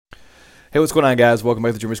Hey, what's going on, guys? Welcome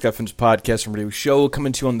back to the Jeremy Scott Films Podcast and Radio Show,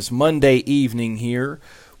 coming to you on this Monday evening here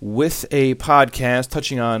with a podcast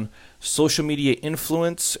touching on social media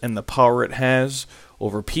influence and the power it has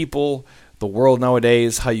over people, the world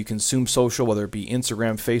nowadays, how you consume social, whether it be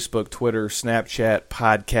Instagram, Facebook, Twitter, Snapchat,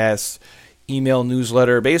 podcasts, email,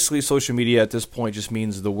 newsletter. Basically, social media at this point just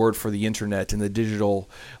means the word for the internet and the digital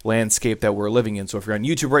landscape that we're living in. So if you're on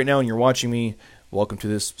YouTube right now and you're watching me, welcome to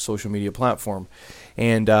this social media platform.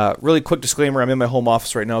 And really quick disclaimer, I'm in my home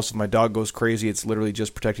office right now, so if my dog goes crazy, it's literally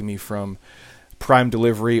just protecting me from Prime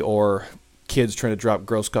delivery or kids trying to drop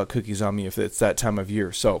Girl Scout cookies on me if it's that time of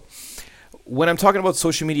year. So when I'm talking about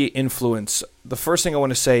social media influence, the first thing I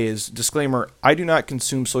want to say is, disclaimer, I do not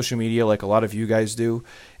consume social media like a lot of you guys do.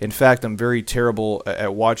 In fact, I'm very terrible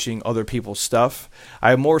at watching other people's stuff.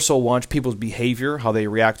 I more so watch people's behavior, how they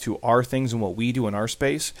react to our things and what we do in our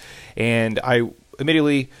space. And I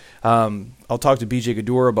immediately, I'll talk to BJ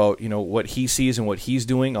Gaddour about, what he sees and what he's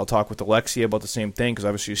doing. I'll talk with Alexia about the same thing because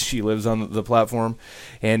obviously she lives on the platform.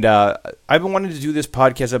 And I've been wanting to do this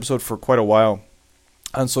podcast episode for quite a while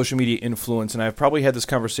on social media influence, and I've probably had this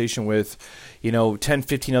conversation with 10,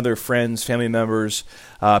 15 other friends, family members,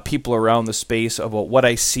 people around the space about what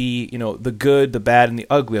I see, the good, the bad, and the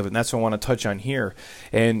ugly of it, and that's what I want to touch on here.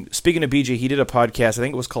 And speaking of BJ, he did a podcast, I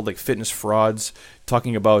think it was called Fitness Frauds,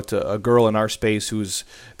 talking about a girl in our space who's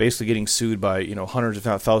basically getting sued by hundreds if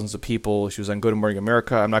not thousands of people. She was on Good Morning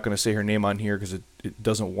America. I'm not going to say her name on here because it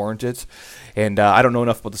doesn't warrant it, and I don't know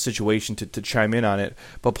enough about the situation to chime in on it.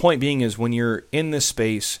 But point being is, when you're in this space,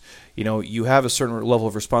 you have a certain level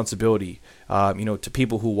of responsibility, to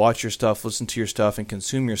people who watch your stuff, listen to your stuff, and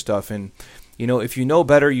consume your stuff. And if you know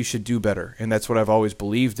better, you should do better, and that's what I've always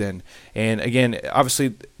believed in. And again,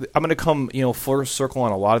 obviously, I'm going to come full circle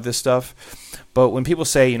on a lot of this stuff. But when people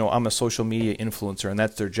say, I'm a social media influencer and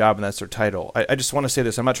that's their job and that's their title, I just want to say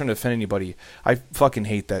this. I'm not trying to offend anybody. I fucking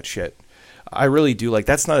hate that shit. I really do.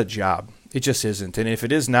 That's not a job. It just isn't. And if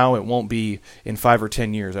it is now, it won't be in 5 or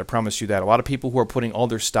 10 years. I promise you that. A lot of people who are putting all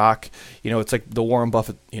their stock, it's like the Warren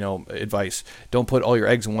Buffett, advice. Don't put all your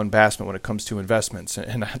eggs in one basket when it comes to investments.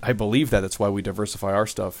 And I believe that. That's why we diversify our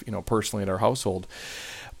stuff, personally in our household.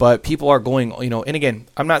 But people are going, and again,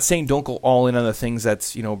 I'm not saying don't go all in on the things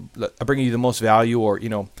that's, bringing you the most value or,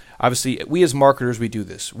 obviously we as marketers, we do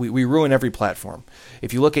this. We ruin every platform.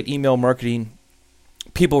 If you look at email marketing,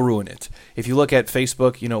 people ruin it. If you look at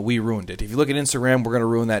Facebook, we ruined it. If you look at Instagram, we're going to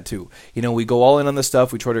ruin that too. We go all in on the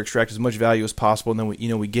stuff. We try to extract as much value as possible, and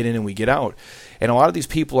then we get in and we get out. And a lot of these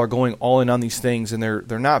people are going all in on these things, and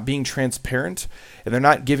they're not being transparent, and they're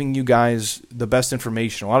not giving you guys the best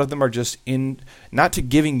information. A lot of them are just not to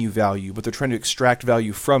giving you value, but they're trying to extract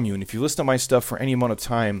value from you. And if you listen to my stuff for any amount of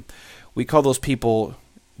time, we call those people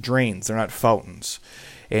drains. They're not fountains.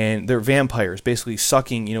 And they're vampires, basically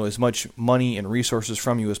sucking, as much money and resources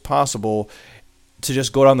from you as possible to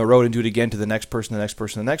just go down the road and do it again to the next person, the next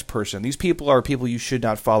person, the next person. These people are people you should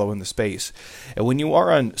not follow in the space. And when you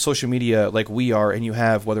are on social media like we are, and you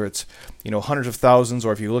have, whether it's, hundreds of thousands,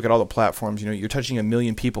 or if you look at all the platforms, you're touching 1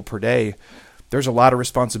 million people per day, there's a lot of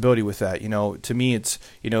responsibility with that. To me, it's,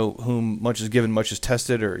 whom much is given, much is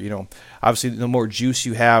tested, or, obviously the more juice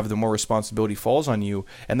you have, the more responsibility falls on you.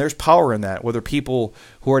 And there's power in that. Whether people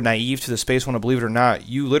who are naive to the space want to believe it or not,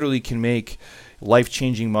 you literally can make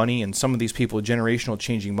life-changing money, and some of these people generational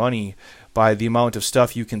changing money by the amount of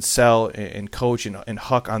stuff you can sell and coach and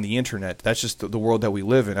huck on the internet. That's just the world that we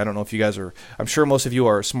live in. I don't know if you guys are, I'm sure most of you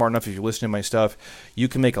are smart enough, if you listen to my stuff, you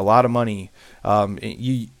can make a lot of money.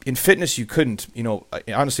 In fitness, you couldn't,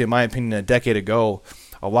 honestly, in my opinion, a decade ago,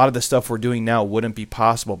 a lot of the stuff we're doing now wouldn't be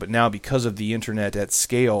possible. But now, because of the internet at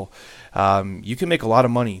scale, you can make a lot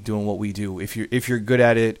of money doing what we do if you're good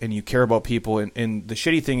at it and you care about people. And the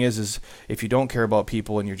shitty thing is if you don't care about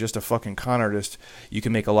people and you're just a fucking con artist, you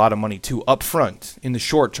can make a lot of money too up front in the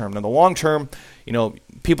short term. Now, the long term,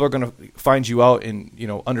 people are going to find you out and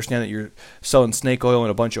understand that you're selling snake oil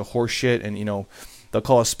and a bunch of horse shit, and they'll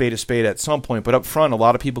call a spade at some point. But up front, a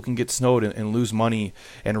lot of people can get snowed and lose money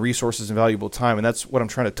and resources and valuable time. And that's what I'm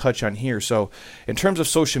trying to touch on here. So in terms of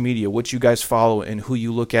social media, what you guys follow and who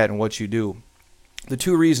you look at and what you do, the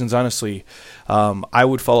two reasons, honestly, I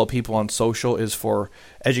would follow people on social is for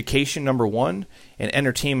education, number one, and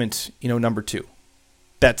entertainment, number two.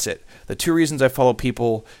 That's it. The two reasons I follow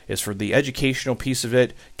people is for the educational piece of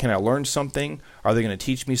it. Can I learn something? Are they going to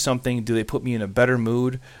teach me something? Do they put me in a better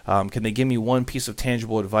mood? Can they give me one piece of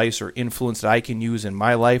tangible advice or influence that I can use in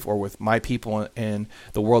my life or with my people and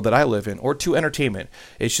the world that I live in? Or two, entertainment.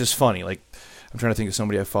 It's just funny. I'm trying to think of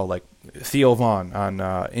somebody I follow, like Theo Vaughn on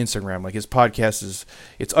Instagram. Like his podcast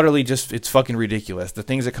it's utterly it's fucking ridiculous. The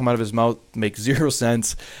things that come out of his mouth make zero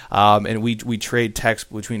sense. And we trade texts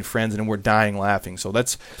between friends and we're dying laughing. So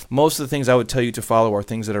that's most of the things I would tell you to follow are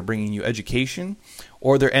things that are bringing you education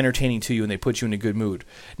or they're entertaining to you and they put you in a good mood.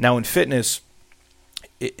 Now in fitness,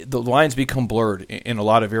 the lines become blurred in a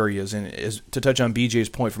lot of areas. And to touch on BJ's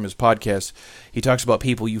point from his podcast, he talks about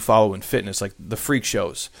people you follow in fitness, like the freak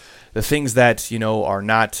shows, the things that, are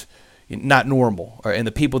not normal, and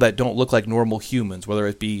the people that don't look like normal humans, whether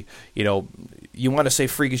it be, you want to say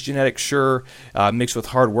freakish genetics, sure, mixed with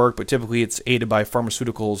hard work, but typically it's aided by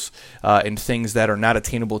pharmaceuticals and things that are not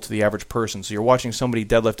attainable to the average person. So you're watching somebody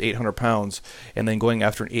deadlift 800 pounds and then going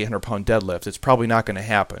after an 800-pound deadlift. It's probably not going to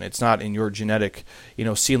happen. It's not in your genetic,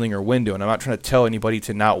 ceiling or window. And I'm not trying to tell anybody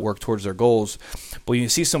to not work towards their goals, but you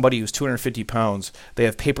see somebody who's 250 pounds, they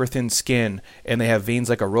have paper-thin skin, and they have veins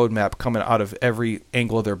like a road map coming out of every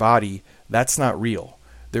angle of their body. That's not real.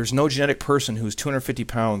 There's no genetic person who's 250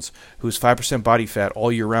 pounds, who's 5% body fat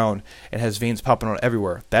all year round, and has veins popping out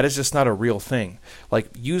everywhere. That is just not a real thing. Like,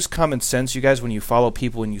 use common sense, you guys, when you follow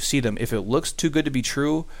people and you see them. If it looks too good to be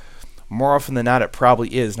true, more often than not, it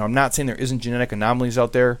probably is. Now, I'm not saying there isn't genetic anomalies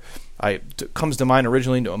out there. Comes to mind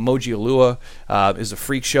originally, Emoji Alua is a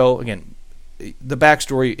freak show. Again, the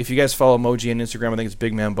backstory, if you guys follow Emoji on Instagram, I think it's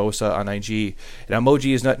Big Man Bosa on IG. And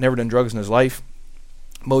Emoji has never done drugs in his life.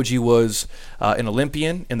 Moji was an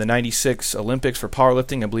Olympian in the 96 Olympics for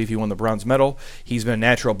powerlifting. I believe he won the bronze medal. He's been a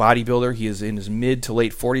natural bodybuilder. He is in his mid to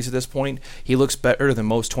late 40s at this point. He looks better than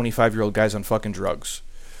most 25-year-old guys on fucking drugs.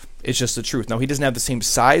 It's just the truth. Now, he doesn't have the same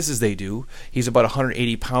size as they do. He's about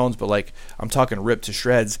 180 pounds, but I'm talking ripped to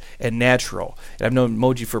shreds and natural. And I've known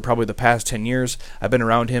Moji for probably the past 10 years. I've been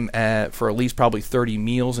around him for at least probably 30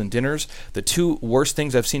 meals and dinners. The two worst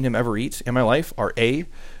things I've seen him ever eat in my life are A,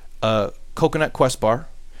 coconut Quest bar,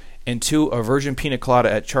 and 2, a virgin pina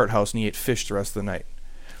colada at Chart House, and he ate fish the rest of the night.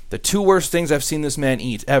 The two worst things I've seen this man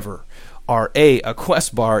eat ever are A, a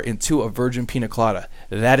Quest bar, and 2, a virgin pina colada.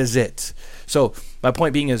 That is it. So my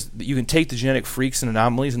point being is that you can take the genetic freaks and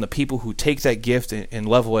anomalies and the people who take that gift and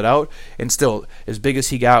level it out, and still, as big as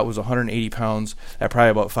he got was 180 pounds at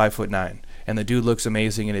probably about 5'9". And the dude looks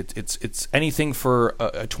amazing, and it's anything for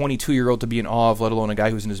a 22-year-old to be in awe of, let alone a guy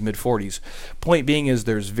who's in his mid-40s. Point being is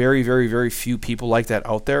there's very, very, very few people like that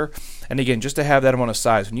out there. And again, just to have that amount of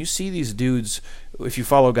size, when you see these dudes, if you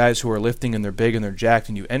follow guys who are lifting and they're big and they're jacked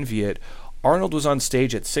and you envy it, Arnold was on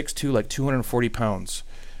stage at 6'2", like 240 pounds,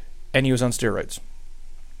 and he was on steroids.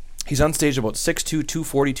 He's on stage about 6'2",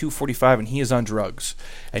 240, 245, and he is on drugs.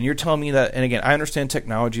 And you're telling me that, and again, I understand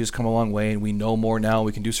technology has come a long way, and we know more now,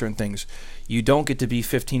 we can do certain things. You don't get to be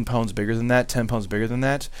 15 pounds bigger than that, 10 pounds bigger than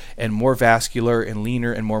that, and more vascular and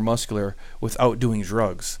leaner and more muscular without doing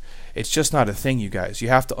drugs. It's just not a thing, you guys. You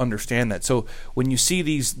have to understand that. So when you see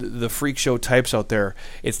the freak show types out there,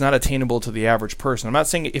 it's not attainable to the average person. I'm not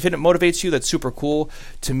saying if it motivates you, that's super cool.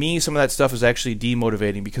 To me, some of that stuff is actually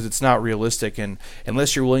demotivating because it's not realistic. And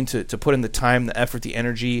unless you're willing to put in the time, the effort, the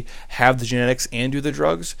energy, have the genetics, and do the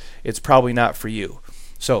drugs, it's probably not for you.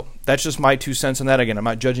 So that's just my 2 cents on that. Again, I'm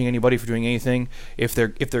not judging anybody for doing anything. If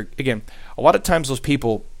they're again, a lot of times those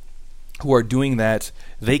people who are doing that,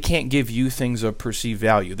 they can't give you things of perceived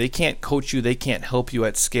value. They can't coach you. They can't help you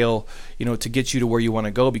at scale, to get you to where you want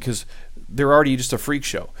to go because they're already just a freak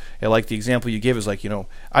show. And like the example you give is like,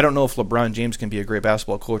 I don't know if LeBron James can be a great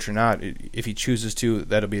basketball coach or not. If he chooses to,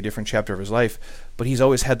 that'll be a different chapter of his life. But he's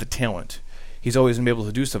always had the talent. He's always been able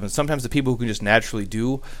to do stuff. And sometimes the people who can just naturally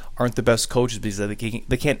do aren't the best coaches because they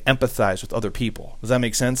can't empathize with other people. Does that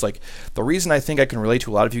make sense? Like, the reason I think I can relate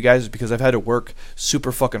to a lot of you guys is because I've had to work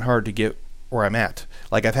super fucking hard to get where I'm at.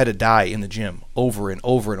 Like, I've had to die in the gym over and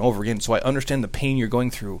over and over again. So I understand the pain you're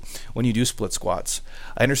going through when you do split squats.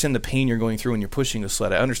 I understand the pain you're going through when you're pushing a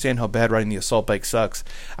sled. I understand how bad riding the assault bike sucks.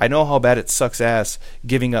 I know how bad it sucks ass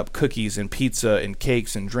giving up cookies and pizza and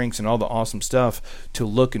cakes and drinks and all the awesome stuff to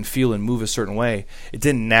look and feel and move a certain way. It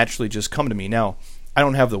didn't naturally just come to me. Now, I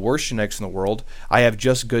don't have the worst genetics in the world. I have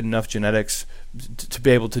just good enough genetics to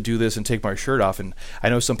be able to do this and take my shirt off. And I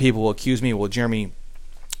know some people will accuse me, well, Jeremy,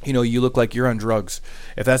 you look like you're on drugs.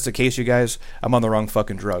 If that's the case, you guys, I'm on the wrong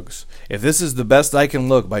fucking drugs. If this is the best I can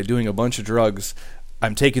look by doing a bunch of drugs,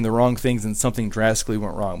 I'm taking the wrong things and something drastically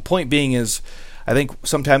went wrong. Point being is, I think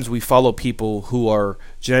sometimes we follow people who are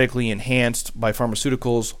genetically enhanced by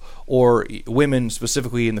pharmaceuticals or women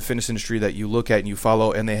specifically in the fitness industry that you look at and you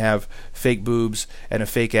follow and they have fake boobs and a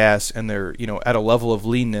fake ass and they're, at a level of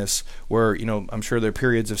leanness where, I'm sure their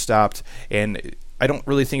periods have stopped, and I don't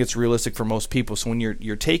really think it's realistic for most people. So when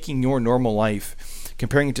you're taking your normal life,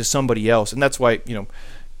 comparing it to somebody else, and that's why,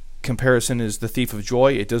 comparison is the thief of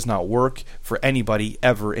joy. It does not work for anybody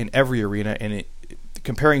ever in every arena, and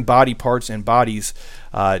comparing body parts and bodies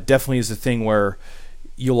definitely is a thing where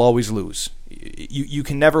you'll always lose. You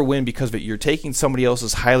can never win because of it. You're taking somebody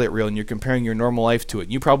else's highlight reel and you're comparing your normal life to it.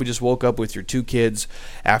 You probably just woke up with your 2 kids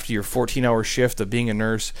after your 14-hour shift of being a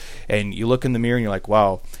nurse, and you look in the mirror and you're like,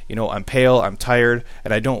 wow, I'm pale, I'm tired,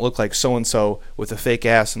 and I don't look like so-and-so with a fake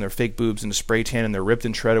ass and their fake boobs and a spray tan, and they're ripped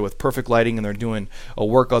and shredded with perfect lighting, and they're doing a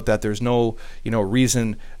workout that there's no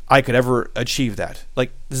reason I could ever achieve that.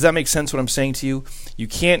 Like, does that make sense what I'm saying to you? You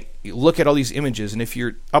can't look at all these images, and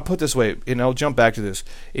I'll put it this way, and I'll jump back to this.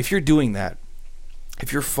 If you're doing that,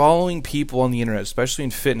 if you're following people on the internet, especially in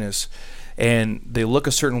fitness, and they look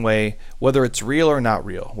a certain way, whether it's real or not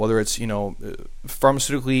real, whether it's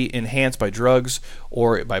pharmaceutically enhanced by drugs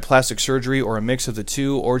or by plastic surgery or a mix of the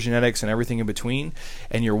two or genetics and everything in between,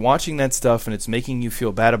 and you're watching that stuff and it's making you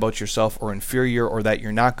feel bad about yourself or inferior or that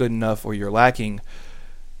you're not good enough or you're lacking,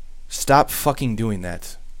 stop fucking doing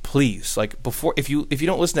that. Please, if you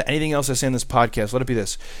don't listen to anything else I say in this podcast, let it be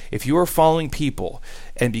this. If you are following people,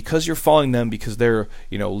 and because you're following them because they're,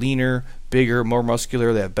 leaner, bigger, more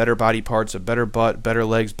muscular, they have better body parts, a better butt, better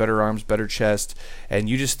legs, better arms, better chest, and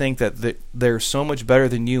you just think that they're so much better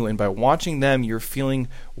than you, and by watching them, you're feeling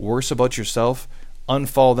worse about yourself,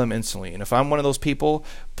 unfollow them instantly. And if I'm one of those people,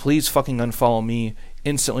 please fucking unfollow me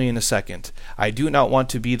instantly in a second. I do not want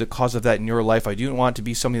to be the cause of that in your life. I do not want to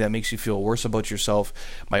be something that makes you feel worse about yourself.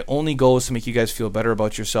 My only goal is to make you guys feel better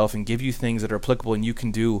about yourself and give you things that are applicable and you can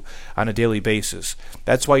do on a daily basis.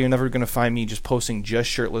 That's why you're never going to find me just posting just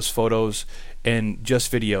shirtless photos and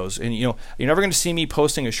just videos. And you're never going to see me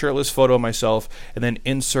posting a shirtless photo of myself and then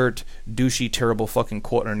insert douchey, terrible fucking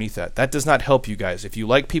quote underneath that. That does not help you guys. If you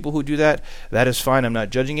like people who do that, that is fine. I'm not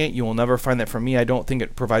judging it. You will never find that from me. I don't think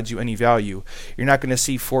it provides you any value. You're not going to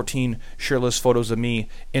see 14 shirtless photos of me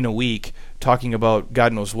in a week talking about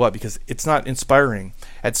God knows what, because it's not inspiring.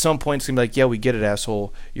 At some point, it's going to be like, yeah, we get it,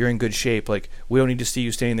 asshole. You're in good shape. We don't need to see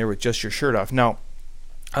you standing there with just your shirt off. Now,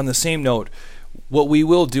 on the same note, what we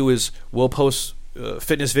will do is we'll post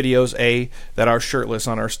fitness videos, that are shirtless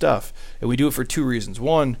on our stuff. And we do it for 2 reasons.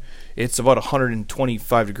 One, it's about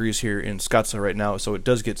 125 degrees here in Scottsdale right now, so it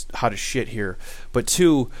does get hot as shit here. But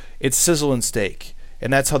 2, it's sizzle and steak.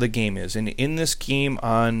 And that's how the game is. And in this game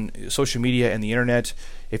on social media and the internet,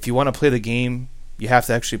 if you want to play the game, you have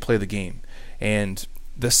to actually play the game. And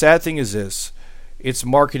the sad thing is this. It's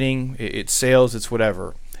marketing, it's sales, it's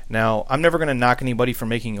whatever. Now, I'm never going to knock anybody for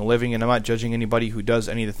making a living, and I'm not judging anybody who does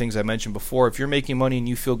any of the things I mentioned before. If you're making money and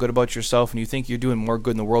you feel good about yourself and you think you're doing more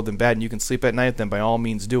good in the world than bad and you can sleep at night, then by all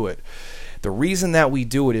means do it. The reason that we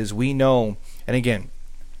do it is we know, and again,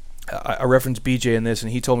 I referenced BJ in this,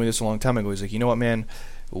 and he told me this a long time ago. He's like, you know what, man,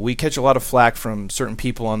 we catch a lot of flack from certain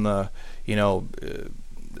people on the,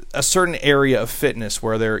 a certain area of fitness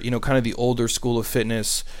where they're, kind of the older school of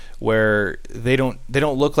fitness, where they don't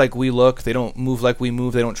look like we look, they don't move like we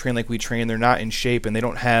move, they don't train like we train, they're not in shape, and they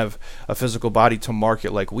don't have a physical body to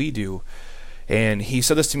market like we do. And he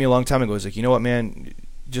said this to me a long time ago. He's like, you know what, man,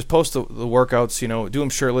 just post the workouts, do them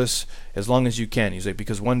shirtless as long as you can. He's like,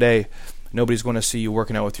 because one day nobody's going to see you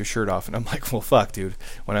working out with your shirt off. And I'm like, well, fuck, dude.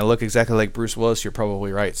 When I look exactly like Bruce Willis, you're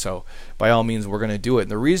probably right. So by all means, we're going to do it.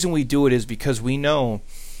 And the reason we do it is because we know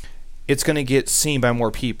it's going to get seen by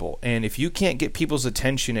more people. And if you can't get people's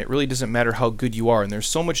attention, it really doesn't matter how good you are. And there's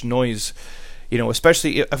so much noise,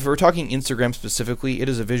 especially if we're talking Instagram specifically, it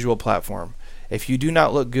is a visual platform. If you do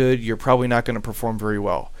not look good, you're probably not going to perform very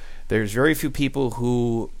well. There's very few people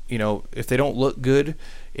who, if they don't look good,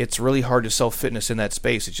 it's really hard to sell fitness in that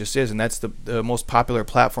space. It just is. And that's the most popular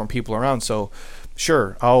platform people are on. So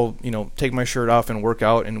sure, I'll, take my shirt off and work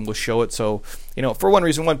out and we'll show it. So, for one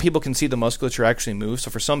reason, people can see the musculature actually move. So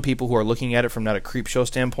for some people who are looking at it from not a creep show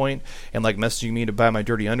standpoint and messaging me to buy my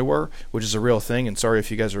dirty underwear, which is a real thing, and sorry if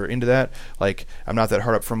you guys are into that, I'm not that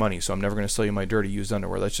hard up for money, so I'm never going to sell you my dirty used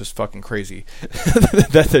underwear. That's just fucking crazy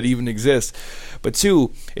that even exists. But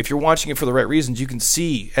 2, if you're watching it for the right reasons, you can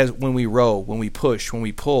see as when we row, when we push, when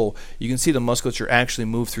we pull, you can see the musculature actually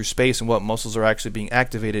move through space and what muscles are actually being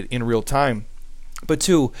activated in real time. But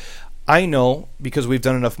 2, I know because we've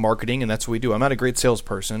done enough marketing, and that's what we do. I'm not a great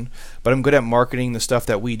salesperson, but I'm good at marketing the stuff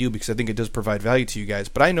that we do because I think it does provide value to you guys.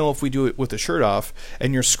 But I know if we do it with the shirt off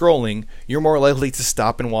and you're scrolling, you're more likely to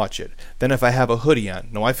stop and watch it than if I have a hoodie on.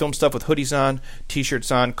 Now, I film stuff with hoodies on,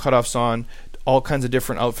 t-shirts on, cutoffs on, all kinds of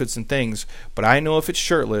different outfits and things, but I know if it's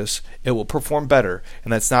shirtless, it will perform better.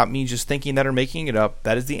 And that's not me just thinking that or making it up.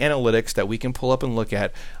 That is the analytics that we can pull up and look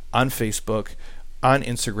at on Facebook, on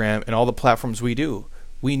Instagram, and all the platforms we do.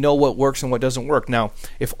 We know what works and what doesn't work. Now,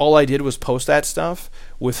 if all I did was post that stuff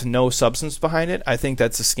with no substance behind it, I think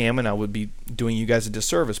that's a scam and I would be doing you guys a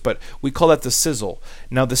disservice. But we call that the sizzle.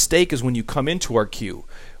 Now, the steak is when you come into our queue.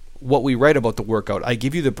 What we write about the workout, I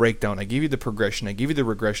give you the breakdown, I give you the progression, I give you the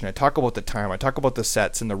regression, I talk about the time, I talk about the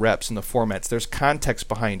sets and the reps and the formats. There's context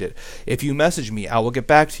behind it. If you message me, I will get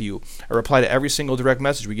back to you. I reply to every single direct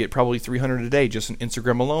message. We get probably 300 a day just on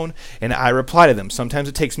Instagram alone, and I reply to them. Sometimes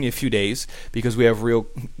it takes me a few days because we have real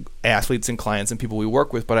athletes and clients and people we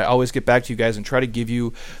work with, but I always get back to you guys and try to give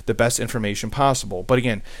you the best information possible. But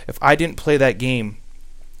again, if I didn't play that game,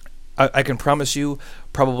 I can promise you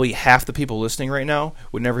probably half the people listening right now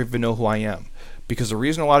would never even know who I am. Because the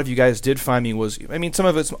reason a lot of you guys did find me was, I mean, some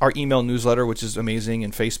of it's our email newsletter, which is amazing,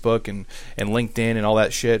 and Facebook and LinkedIn and all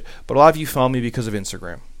that shit. But a lot of you found me because of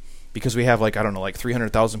Instagram. Because we have like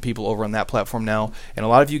 300,000 people over on that platform now. And a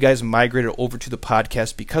lot of you guys migrated over to the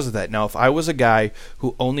podcast because of that. Now, if I was a guy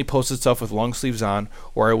who only posted stuff with long sleeves on,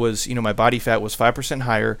 or I was, my body fat was 5%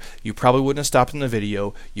 higher, you probably wouldn't have stopped in the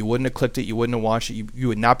video. You wouldn't have clicked it. You wouldn't have watched it. You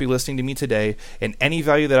would not be listening to me today. And any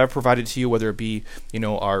value that I've provided to you, whether it be,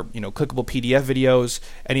 our, clickable PDF videos,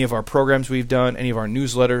 any of our programs we've done, any of our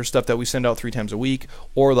newsletters, stuff that we send out 3 times a week,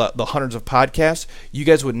 or the hundreds of podcasts, you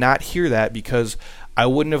guys would not hear that because I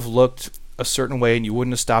wouldn't have looked a certain way and you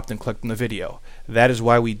wouldn't have stopped and clicked on the video. That is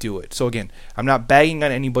why we do it. So again, I'm not bagging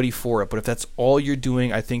on anybody for it, but if that's all you're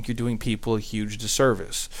doing, I think you're doing people a huge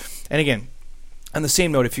disservice. And again, on the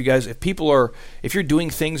same note, if you're doing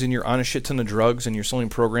things and you're on a shit ton of drugs and you're selling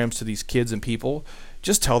programs to these kids and people,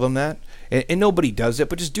 just tell them that. And nobody does it,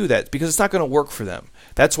 but just do that because it's not going to work for them.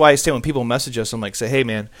 That's why I say when people message us, I'm like, say, hey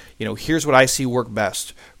man, here's what I see work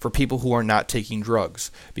best for people who are not taking drugs.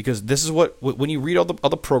 Because this is when you read all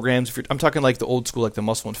the programs, I'm talking like the old school, like the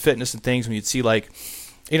Muscle and Fitness and things, when you'd see like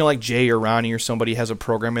Jay or Ronnie or somebody has a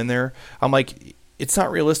program in there, I'm like, it's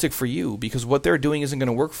not realistic for you because what they're doing isn't going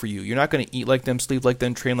to work for you. You're not going to eat like them, sleep like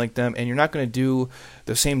them, train like them, and you're not going to do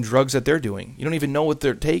the same drugs that they're doing. You don't even know what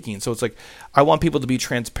they're taking. So it's like, I want people to be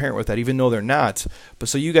transparent with that, even though they're not. But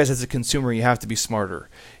so you guys as a consumer, you have to be smarter.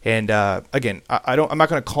 And again, I'm not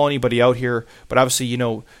going to call anybody out here, but obviously,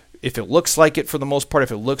 if it looks like it for the most part,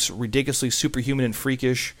 if it looks ridiculously superhuman and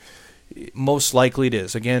freakish, most likely it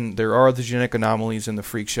is. Again, there are the genetic anomalies in the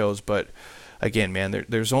freak shows, but again, man,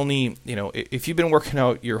 there's only, if you've been working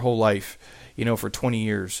out your whole life, for 20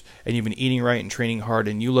 years, and you've been eating right and training hard,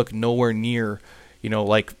 and you look nowhere near,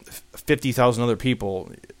 like 50,000 other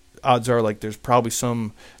people, odds are like there's probably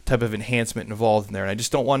some type of enhancement involved in there. And I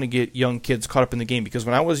just don't want to get young kids caught up in the game because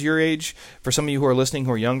when I was your age, for some of you who are listening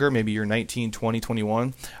who are younger, maybe you're 19, 20,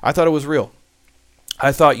 21, I thought it was real.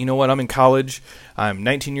 I thought, I'm in college, I'm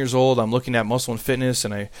 19 years old, I'm looking at Muscle and Fitness,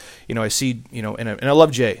 and I see, and I love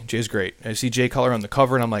Jay. Jay's great. I see Jay Cutler on the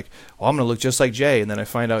cover, and I'm like, well, I'm going to look just like Jay. And then I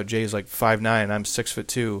find out Jay's like 5'9", and I'm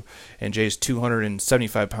 6'2", and Jay's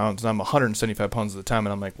 275 pounds, and I'm 175 pounds at the time,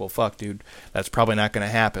 and I'm like, well, fuck, dude, that's probably not going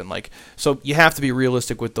to happen. Like, so you have to be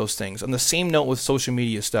realistic with those things. On the same note with social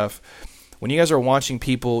media stuff, when you guys are watching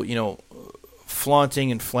people,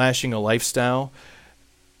 flaunting and flashing a lifestyle,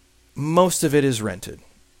 most of it is rented.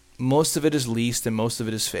 Most of it is leased and most of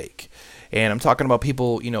it is fake. And I'm talking about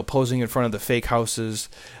people, posing in front of the fake houses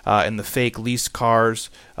and the fake leased cars.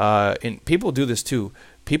 And people do this too.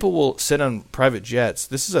 People will sit on private jets.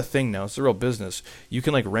 This is a thing now. It's a real business. You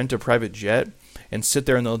can rent a private jet and sit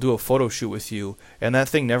there and they'll do a photo shoot with you. And that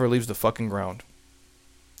thing never leaves the fucking ground.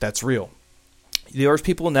 That's real. There's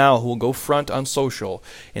people now who will go front on social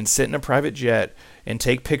and sit in a private jet and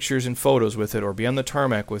take pictures and photos with it or be on the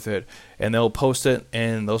tarmac with it, and they'll post it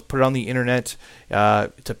and they'll put it on the internet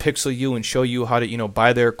to pixel you and show you how to,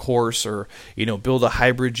 buy their course or, build a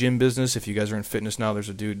hybrid gym business. If you guys are in fitness now, there's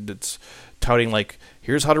a dude that's touting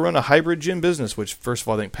here's how to run a hybrid gym business, which first of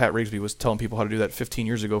all, I think Pat Rigsby was telling people how to do that 15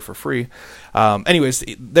 years ago for free. Anyways,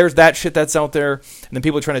 there's that shit that's out there. And then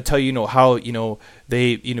people are trying to tell you, how,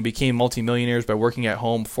 they, became multimillionaires by working at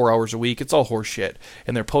home 4 hours a week. It's all horse shit.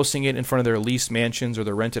 And they're posting it in front of their leased mansions or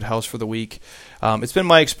their rented house for the week. It's been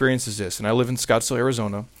my experience is this, and I live in Scottsdale,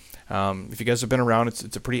 Arizona. If you guys have been around,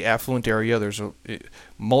 it's a pretty affluent area. There's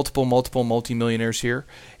multiple multimillionaires here.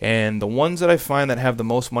 And the ones that I find that have the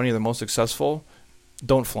most money or the most successful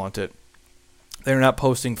don't flaunt it. They're not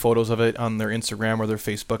posting photos of it on their Instagram or their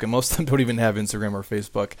Facebook, and most of them don't even have Instagram or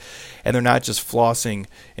Facebook. And they're not just flossing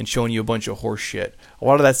and showing you a bunch of horse shit. A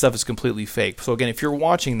lot of that stuff is completely fake. So again, if you're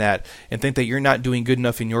watching that and think that you're not doing good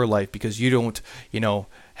enough in your life because you don't,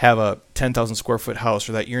 have a 10,000 square foot house,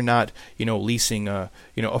 or that you're not, leasing a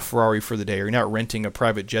Ferrari for the day, or you're not renting a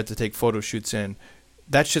private jet to take photo shoots in,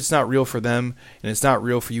 that shit's not real for them, and it's not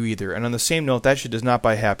real for you either. And on the same note, that shit does not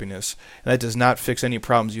buy happiness, and that does not fix any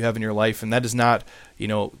problems you have in your life, and that is not,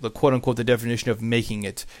 the quote-unquote the definition of making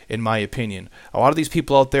it, in my opinion. A lot of these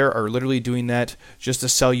people out there are literally doing that just to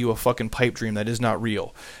sell you a fucking pipe dream that is not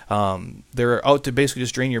real. They're out to basically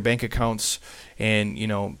just drain your bank accounts, and,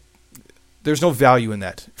 there's no value in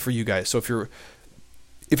that for you guys. So if you're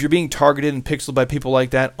being targeted and pixeled by people like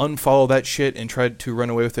that, unfollow that shit and try to run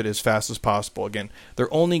away with it as fast as possible. Again,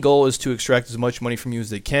 their only goal is to extract as much money from you as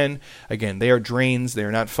they can. Again, they are drains. They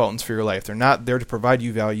are not fountains for your life. They're not there to provide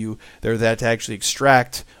you value. They're there to actually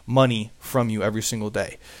extract money from you every single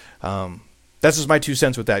day. That's just my 2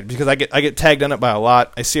 cents with that, because I get tagged on it by a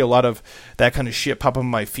lot. I see a lot of that kind of shit pop up on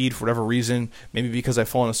my feed for whatever reason. Maybe because I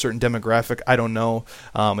fall in a certain demographic. I don't know.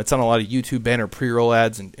 It's on a lot of YouTube banner pre-roll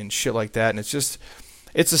ads and shit like that, and it's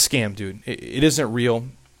a scam, dude. It isn't real.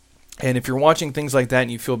 And if you're watching things like that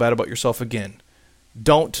and you feel bad about yourself, again,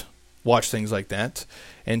 don't watch things like that.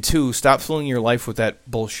 And 2, stop filling your life with that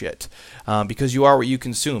bullshit, because you are what you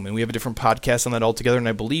consume. And we have a different podcast on that altogether, and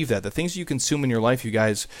I believe that. The things you consume in your life, you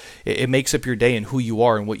guys, it makes up your day and who you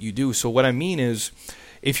are and what you do. So what I mean is,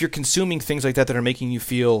 if you're consuming things like that are making you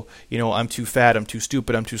feel, I'm too fat, I'm too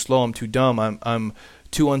stupid, I'm too slow, I'm too dumb, I'm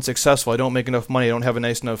too unsuccessful, I don't make enough money, I don't have a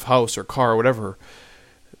nice enough house or car or whatever,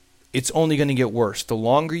 it's only going to get worse. The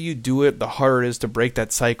longer you do it, the harder it is to break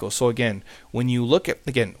that cycle. So again, when you look at,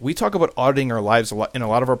 we talk about auditing our lives a lot in a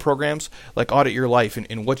lot of our programs, like audit your life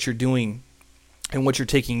and what you're doing and what you're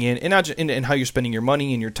taking in, and not just in how you're spending your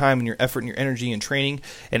money and your time and your effort and your energy and training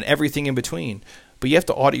and everything in between. But you have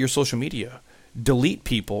to audit your social media. Delete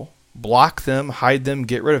people, block them, hide them,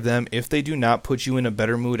 get rid of them if they do not put you in a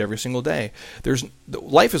better mood every single day.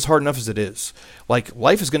 Life is hard enough as it is. Like,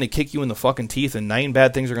 life is going to kick you in the fucking teeth, and 9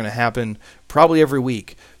 bad things are going to happen probably every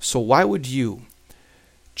week. So why would you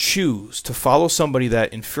choose to follow somebody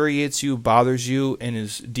that infuriates you, bothers you, and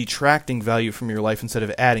is detracting value from your life instead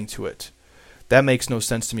of adding to it? That makes no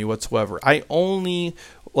sense to me whatsoever. I only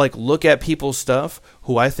look at people's stuff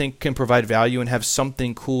who I think can provide value and have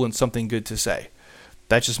something cool and something good to say.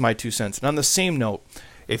 That's just my 2 cents. And on the same note,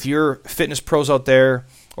 if you're fitness pros out there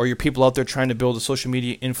or you're people out there trying to build a social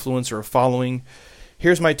media influence or a following,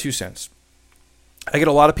 here's my 2 cents. I get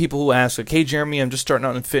a lot of people who ask, hey, Jeremy, I'm just starting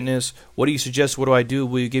out in fitness. What do you suggest? What do I do?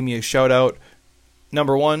 Will you give me a shout out?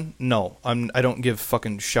 Number one, no. I don't give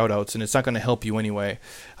fucking shout outs, and it's not going to help you anyway.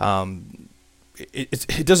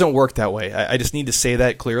 It doesn't work that way. I just need to say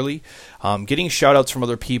that clearly. Getting shout outs from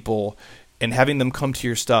other people and having them come to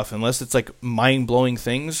your stuff, unless it's mind-blowing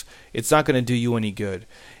things, it's not going to do you any good.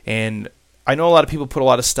 And I know a lot of people put a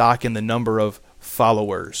lot of stock in the number of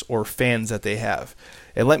followers or fans that they have.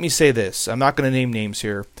 And let me say this, I'm not going to name names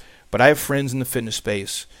here, but I have friends in the fitness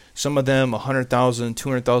space, some of them 100,000,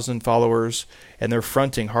 200,000 followers, and they're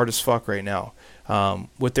fronting hard as fuck right now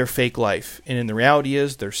with their fake life. And the reality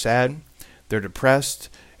is they're sad, they're depressed,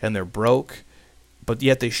 and they're broke, but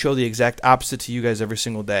yet they show the exact opposite to you guys every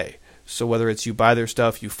single day. So whether it's you buy their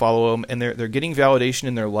stuff, you follow them, and they're getting validation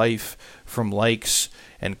in their life from likes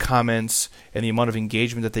and comments and the amount of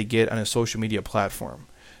engagement that they get on a social media platform,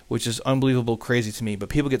 which is unbelievable crazy to me. But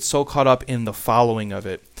people get so caught up in the following of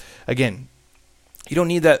it. Again, you don't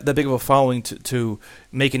need that big of a following to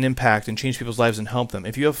make an impact and change people's lives and help them.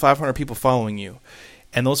 If you have 500 people following you,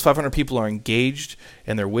 and those 500 people are engaged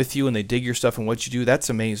and they're with you and they dig your stuff and what you do, that's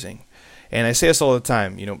amazing. And I say this all the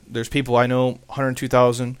time. There's people I know,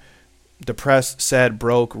 102,000, depressed, sad,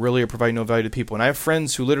 broke, really are providing no value to people. And I have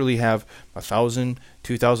friends who literally have 1,000,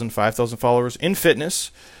 2,000, 5,000 followers in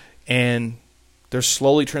fitness, and they're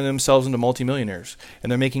slowly turning themselves into multimillionaires,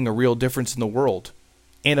 and they're making a real difference in the world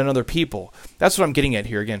and on other people. That's what I'm getting at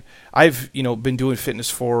here. Again, I've been doing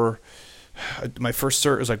fitness for my first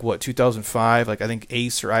cert was 2005. I think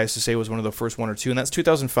ACE or ISSA was one of the first 1 or 2, and that's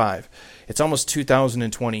 2005. It's almost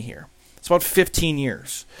 2020 here. It's about 15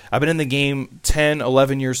 years. I've been in the game 10,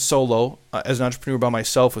 11 years solo as an entrepreneur by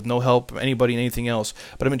myself with no help of anybody and anything else.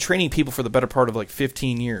 But I've been training people for the better part of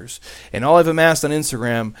 15 years. And all I've amassed on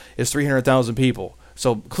Instagram is 300,000 people.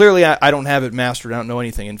 So clearly I don't have it mastered. I don't know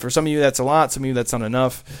anything. And for some of you that's a lot. Some of you that's not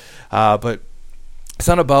enough. But it's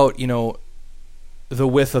not about, the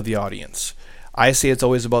width of the audience. I say it's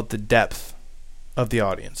always about the depth of the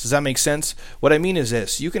audience. Does that make sense? What I mean is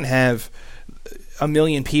this. You can have 1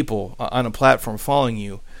 million people on a platform following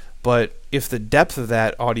you, but if the depth of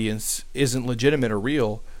that audience isn't legitimate or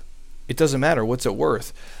real, it doesn't matter. What's it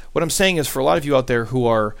worth? What I'm saying is, for a lot of you out there who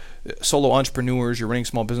are solo entrepreneurs, you're running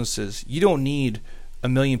small businesses, you don't need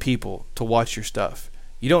 1 million people to watch your stuff.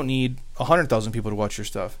 You don't need 100,000 people to watch your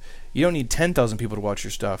stuff. You don't need 10,000 people to watch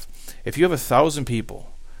your stuff. If you have 1,000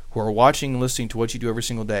 people who are watching and listening to what you do every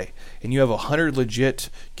single day, and you have 100 legit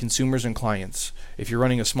consumers and clients, if you're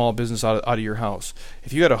running a small business out of your house,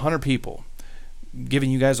 if you had 100 people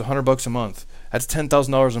giving you guys $100 a month, that's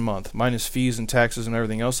 $10,000 a month, minus fees and taxes and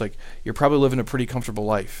everything else. Like, you're probably living a pretty comfortable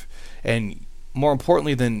life. And more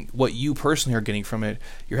importantly than what you personally are getting from it,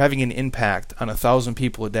 you're having an impact on 1,000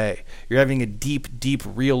 people a day. You're having a deep,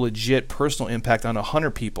 real, legit personal impact on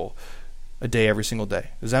 100 people a day every single day.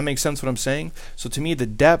 Does that make sense what I'm saying? So to me, the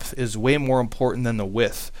depth is way more important than the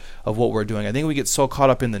width of what we're doing. I think we get so caught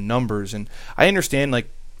up in the numbers, and I understand, like,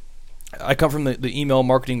 I come from the email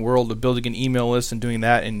marketing world of building an email list and doing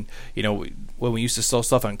that, and when we used to sell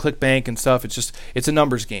stuff on ClickBank and stuff, it's a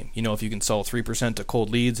numbers game. If you can sell 3% to cold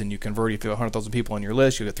leads and you convert, if you have 100,000 people on your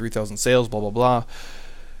list, you get 3,000 sales, blah blah blah.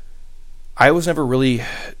 I was never really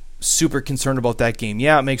super concerned about that game.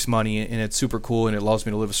 Yeah, it makes money and it's super cool and it allows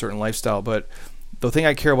me to live a certain lifestyle, but the thing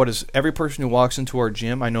I care about is every person who walks into our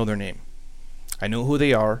gym, I know their name. I know who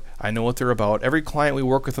they are. I know what they're about. Every client we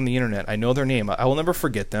work with on the internet, I know their name. I will never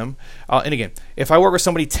forget them. And again, if I work with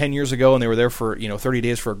somebody 10 years ago and they were there for 30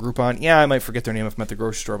 days for a Groupon, yeah, I might forget their name if I'm at the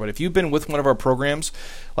grocery store. But if you've been with one of our programs,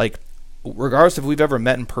 like, regardless if we've ever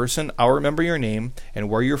met in person, I'll remember your name and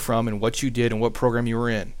where you're from and what you did and what program you were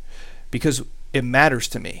in, because it matters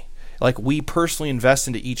to me. Like, we personally invest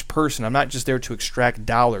into each person. I'm not just there to extract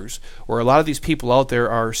dollars, where a lot of these people out there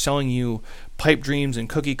are selling you pipe dreams and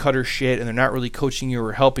cookie cutter shit, and they're not really coaching you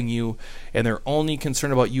or helping you, and they're only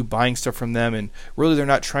concerned about you buying stuff from them, and really they're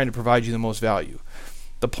not trying to provide you the most value.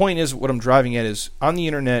 The point is, what I'm driving at is, on the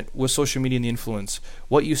internet, with social media and the influence,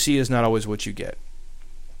 what you see is not always what you get.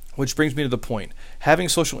 Which brings me to the point. Having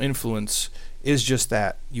social influence is just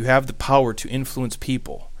that. You have the power to influence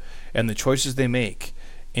people and the choices they make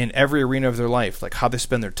in every arena of their life, like how they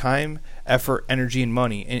spend their time, effort, energy, and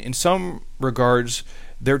money. And in some regards,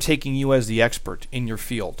 they're taking you as the expert in your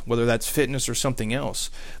field, whether that's fitness or something else.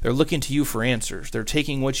 They're looking to you for answers. They're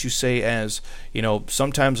taking what you say as,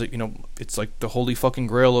 sometimes, it's like the holy fucking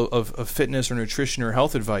grail of fitness or nutrition or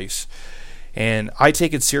health advice. And I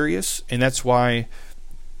take it serious, and that's why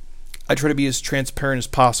I try to be as transparent as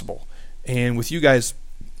possible. And with you guys,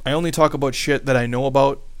 I only talk about shit that I know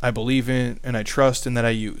about, I believe in, and I trust, and that I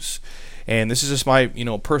use. And this is just my,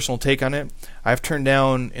 personal take on it. I've turned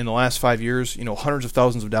down in the last 5 years, hundreds of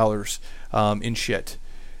thousands of dollars in shit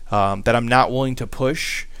that I'm not willing to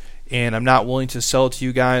push, and I'm not willing to sell to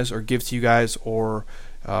you guys or give to you guys or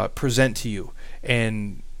present to you.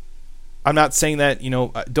 And I'm not saying that,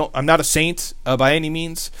 I'm not a saint by any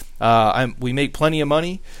means. We make plenty of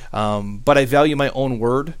money, but I value my own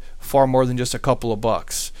word far more than just a couple of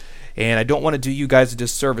bucks. And I don't want to do you guys a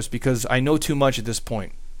disservice, because I know too much at this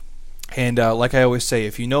point. And like I always say,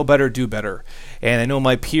 if you know better, do better. And I know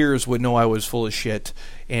my peers would know I was full of shit,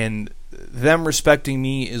 and them respecting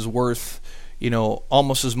me is worth,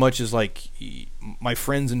 almost as much as like my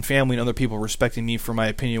friends and family and other people respecting me for my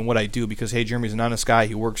opinion, what I do, because, hey, Jeremy's an honest guy.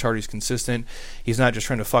 He works hard. He's consistent. He's not just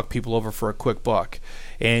trying to fuck people over for a quick buck.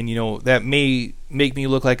 And, that may make me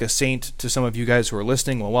look like a saint to some of you guys who are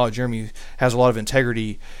listening. Well, wow, Jeremy has a lot of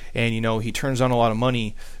integrity, and, he turns down a lot of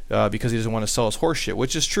money because he doesn't want to sell his horse shit,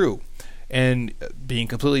 which is true. And being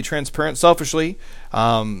completely transparent, selfishly,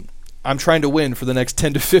 I'm trying to win for the next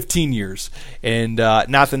 10 to 15 years, and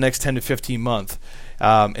not the next 10 to 15 months.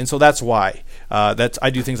 And so that's why I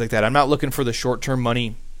do things like that. I'm not looking for the short-term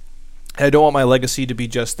money. And I don't want my legacy to be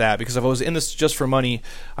just that, because if I was in this just for money,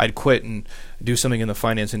 I'd quit and do something in the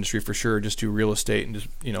finance industry for sure, just do real estate and just,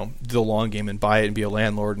 do the long game and buy it and be a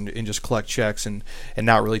landlord and just collect checks and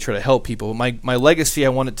not really try to help people. My legacy, I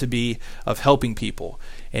want it to be of helping people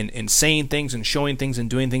and saying things and showing things and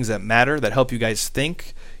doing things that matter, that help you guys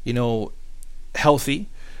think, healthy.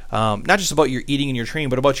 Not just about your eating and your training,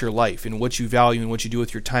 but about your life and what you value and what you do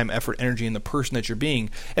with your time, effort, energy, and the person that you're being.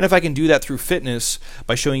 And if I can do that through fitness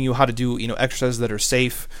by showing you how to do, exercises that are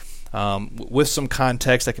safe, with some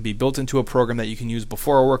context that could be built into a program that you can use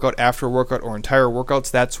before a workout, after a workout, or entire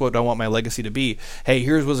workouts, that's what I want my legacy to be. Hey,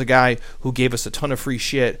 here's was a guy who gave us a ton of free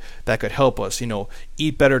shit that could help us,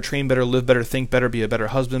 eat better, train better, live better, think better, be a better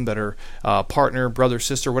husband, better partner, brother,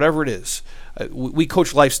 sister, whatever it is. We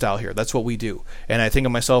coach lifestyle here. That's what we do. And I think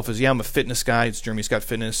of myself as, I'm a fitness guy. It's Jeremy Scott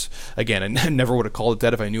Fitness. Again, I never would have called it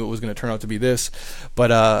that if I knew it was going to turn out to be this.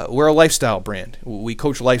 But we're a lifestyle brand. We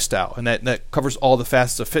coach lifestyle, and that covers all the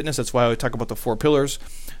facets of fitness. That's why I talk about the 4 pillars: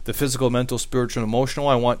 the physical, mental, spiritual, and emotional.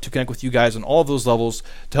 I want to connect with you guys on all of those levels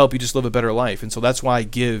to help you just live a better life. And so that's why I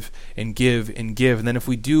give and give and give. And then if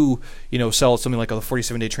we do, sell something like a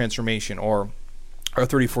 47-day transformation, or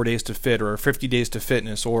 34 days to fit, or 50 days to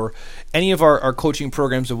fitness, or any of our coaching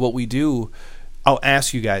programs of what we do, I'll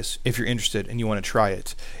ask you guys if you're interested and you want to try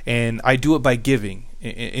it. And I do it by giving.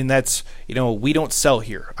 And that's, we don't sell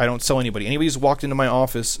here. I don't sell anybody. Anybody who's walked into my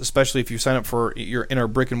office, especially if you sign up you're in our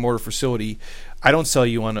brick and mortar facility, I don't sell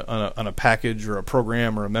you on a package or a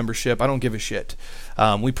program or a membership. I don't give a shit.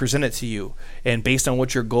 We present it to you. And based on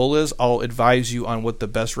what your goal is, I'll advise you on what the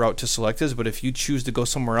best route to select is. But if you choose to go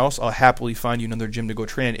somewhere else, I'll happily find you another gym to go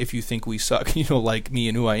train in if you think we suck, like me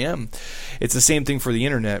and who I am. It's the same thing for the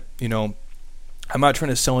internet, I'm not trying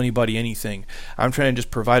to sell anybody anything. I'm trying to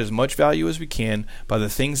just provide as much value as we can by the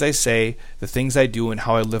things I say, the things I do, and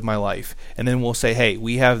how I live my life. And then we'll say, hey,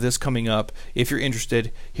 we have this coming up. If you're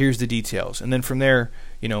interested, here's the details. And then from there,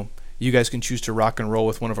 you guys can choose to rock and roll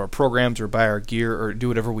with one of our programs or buy our gear or do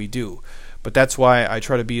whatever we do. But that's why I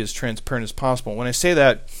try to be as transparent as possible. When I say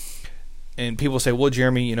that, and people say, well,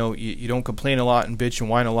 Jeremy, you don't complain a lot and bitch and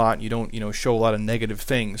whine a lot. And you don't, show a lot of negative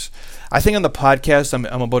things. I think on the podcast,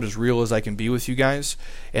 I'm about as real as I can be with you guys.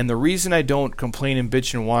 And the reason I don't complain and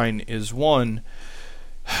bitch and whine is, one,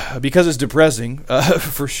 because it's depressing,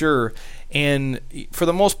 for sure. And for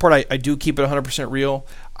the most part, I do keep it 100% real.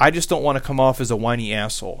 I just don't want to come off as a whiny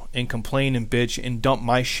asshole and complain and bitch and dump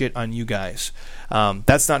my shit on you guys.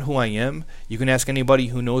 That's not who I am. You can ask anybody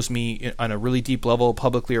who knows me on a really deep level,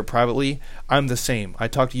 publicly or privately. I'm the same. I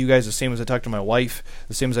talk to you guys the same as I talk to my wife,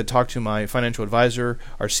 the same as I talk to my financial advisor,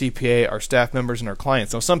 our CPA, our staff members, and our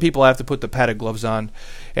clients. Now, some people have to put the padded gloves on,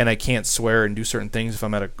 and I can't swear and do certain things. If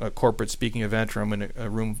I'm at a corporate speaking event or I'm in a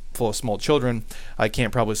room full of small children, I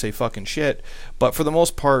can't probably say fucking shit. But for the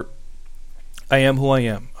most part, I am who I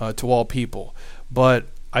am to all people. But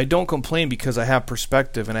I don't complain because I have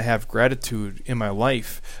perspective and I have gratitude in my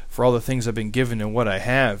life for all the things I've been given and what I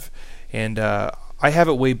have. And I have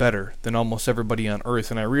it way better than almost everybody on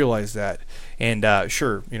earth, and I realize that. And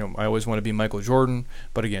sure, I always want to be Michael Jordan,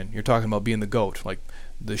 but again, you're talking about being the GOAT. Like,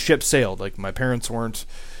 the ship sailed. Like, my parents weren't,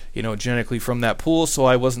 genetically from that pool, so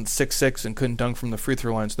I wasn't 6'6" and couldn't dunk from the free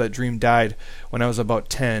throw line, so that dream died when I was about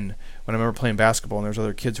 10, when I remember playing basketball and there's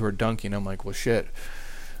other kids who are dunking. I'm like, well, shit.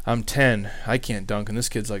 I'm 10, I can't dunk, and this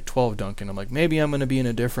kid's like 12 dunking. I'm like, maybe I'm going to be in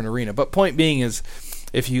a different arena. But point being is,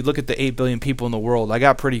 if you look at the 8 billion people in the world, I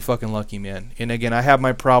got pretty fucking lucky, man. And again, I have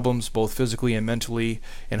my problems, both physically and mentally,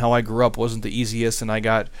 and how I grew up wasn't the easiest, and I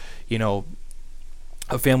got,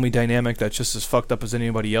 a family dynamic that's just as fucked up as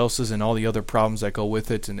anybody else's, and all the other problems that go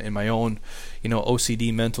with it, and my own,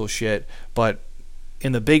 OCD mental shit. But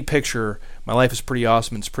in the big picture, my life is pretty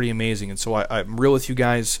awesome. It's pretty amazing. And so I'm real with you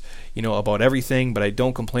guys, about everything, but I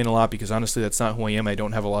don't complain a lot because honestly, that's not who I am. I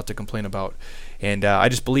don't have a lot to complain about. And I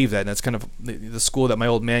just believe that. And that's kind of the school that my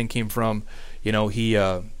old man came from. He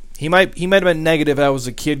might have been negative when I was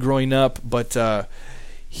a kid growing up, but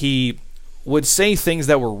he would say things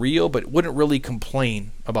that were real, but wouldn't really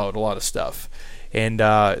complain about a lot of stuff. And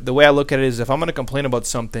the way I look at it is, if I'm going to complain about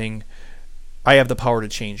something, I have the power to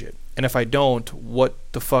change it. And if I don't, what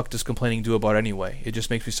the fuck does complaining do about it anyway? It just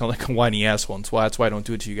makes me sound like a whiny asshole, and that's why I don't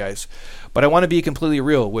do it to you guys. But I want to be completely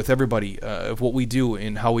real with everybody of what we do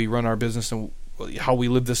and how we run our business and how we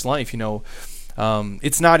live this life.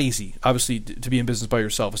 It's not easy, obviously, to be in business by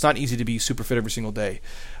yourself. It's not easy to be super fit every single day.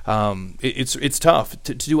 It's tough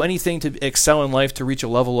to do anything to excel in life, to reach a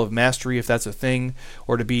level of mastery, if that's a thing,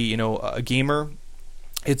 or to be a gamer.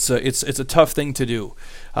 It's a tough thing to do,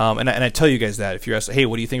 and I tell you guys that if you're asked, hey,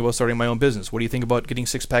 what do you think about starting my own business? What do you think about getting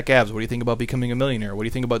six-pack abs? What do you think about becoming a millionaire? What do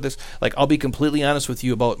you think about this? Like, I'll be completely honest with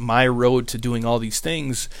you about my road to doing all these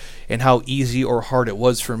things and how easy or hard it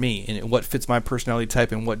was for me, and what fits my personality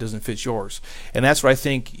type and what doesn't fit yours. And that's what I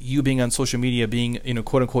think you being on social media, being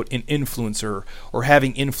quote unquote an influencer, or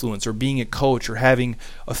having influence, or being a coach, or having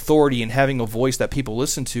authority and having a voice that people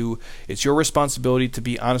listen to, it's your responsibility to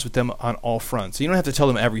be honest with them on all fronts. So you don't have to tell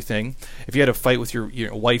them everything. If you had a fight with your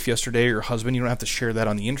wife yesterday or your husband, you don't have to share that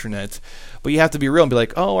on the internet, but you have to be real and be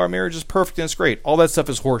like, oh, our marriage is perfect and it's great. All that stuff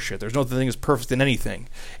is horseshit. There's no thing as perfect in anything,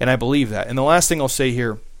 and I believe that. And the last thing I'll say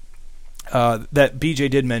here that BJ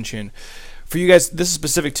did mention, for you guys, this is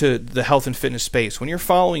specific to the health and fitness space. When you're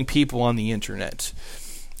following people on the internet,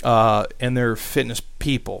 and they're fitness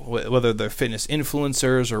people, whether they're fitness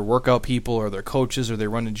influencers or workout people or they're coaches or they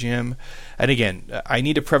run a gym. And again, I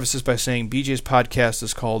need to preface this by saying BJ's podcast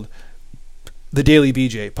is called The Daily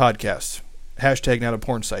BJ Podcast, hashtag not a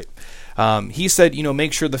porn site. He said,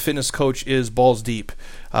 make sure the fitness coach is balls deep,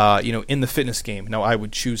 in the fitness game. Now, I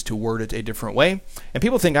would choose to word it a different way. And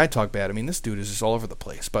people think I talk bad. I mean, this dude is just all over the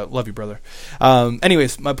place, but love you, brother.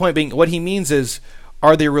 Anyways, my point being, what he means is,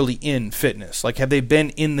 are they really in fitness? Like, have they been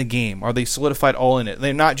in the game? Are they solidified all in it?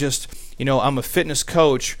 They're not just, I'm a fitness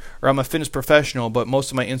coach or I'm a fitness professional, but most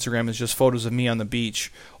of my Instagram is just photos of me on the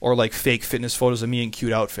beach or like fake fitness photos of me in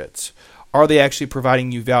cute outfits. Are they actually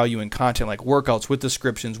providing you value and content like workouts with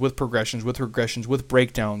descriptions, with progressions, with regressions, with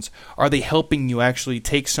breakdowns? Are they helping you actually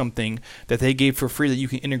take something that they gave for free that you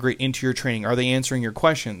can integrate into your training? Are they answering your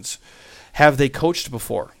questions? Have they coached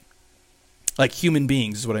before? Like human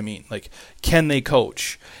beings is what I mean. Like, can they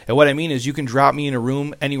coach? And what I mean is you can drop me in a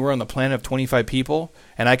room anywhere on the planet of 25 people,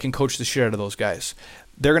 and I can coach the shit out of those guys.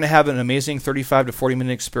 They're going to have an amazing 35 to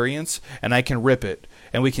 40-minute experience, and I can rip it.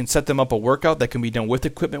 And we can set them up a workout that can be done with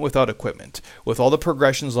equipment, without equipment, with all the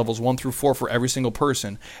progressions, levels 1 through 4 for every single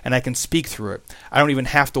person, and I can speak through it. I don't even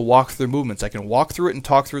have to walk through the movements. I can walk through it and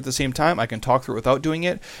talk through it at the same time. I can talk through it without doing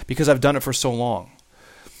it because I've done it for so long.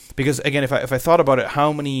 Because, again, if I thought about it,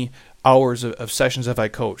 how many hours of sessions have I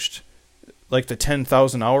coached? Like the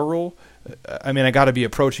 10,000 hour rule? I mean, I got to be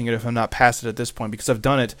approaching it if I'm not past it at this point, because I've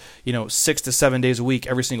done it, 6 to 7 days a week,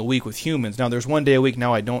 every single week with humans. Now, there's 1 day a week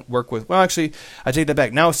now I don't work with. Well, actually, I take that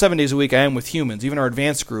back. Now, 7 days a week I am with humans. Even our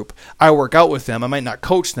advanced group, I work out with them. I might not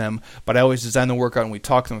coach them, but I always design the workout and we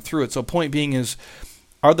talk them through it. So, point being is,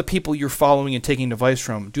 are the people you're following and taking advice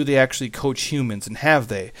from, do they actually coach humans, and have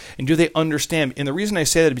they? And do they understand? And the reason I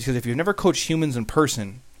say that is because if you've never coached humans in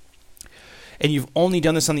person, and you've only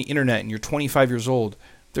done this on the internet and you're 25 years old,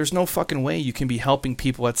 there's no fucking way you can be helping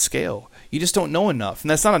people at scale. You just don't know enough.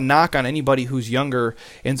 And that's not a knock on anybody who's younger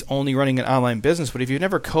and's only running an online business, but if you've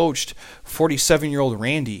never coached 47-year-old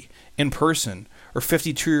Randy in person, or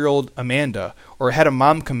 52-year-old Amanda, or had a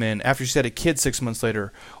mom come in after she's had a kid 6 months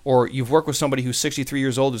later, or you've worked with somebody who's 63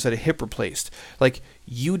 years old who's had a hip replaced, like,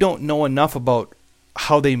 you don't know enough about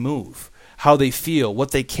how they move, how they feel,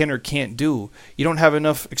 what they can or can't do. You don't have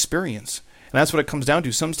enough experience. And that's what it comes down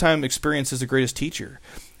to. Sometimes experience is the greatest teacher.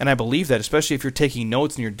 And I believe that, especially if you're taking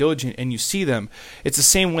notes and you're diligent and you see them. It's the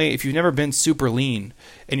same way if you've never been super lean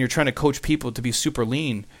and you're trying to coach people to be super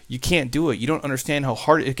lean, you can't do it. You don't understand how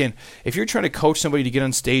hard, again, if you're trying to coach somebody to get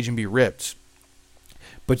on stage and be ripped,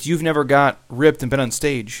 but you've never got ripped and been on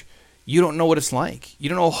stage, you don't know what it's like. You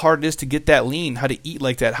don't know how hard it is to get that lean, how to eat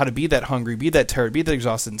like that, how to be that hungry, be that tired, be that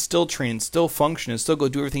exhausted, and still train, still function, and still go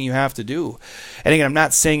do everything you have to do. And again, I'm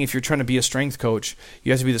not saying if you're trying to be a strength coach,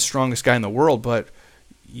 you have to be the strongest guy in the world, but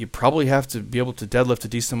you probably have to be able to deadlift a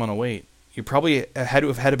decent amount of weight. You probably had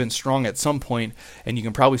to have been strong at some point, and you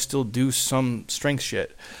can probably still do some strength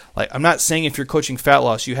shit. Like, I'm not saying if you're coaching fat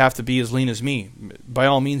loss, you have to be as lean as me. By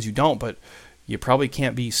all means, you don't, but you probably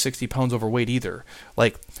can't be 60 pounds overweight either.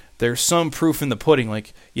 Like, there's some proof in the pudding.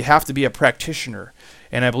 Like, you have to be a practitioner.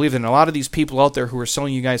 And I believe that a lot of these people out there who are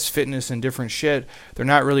selling you guys fitness and different shit, they're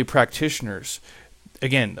not really practitioners.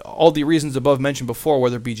 Again, all the reasons above mentioned before,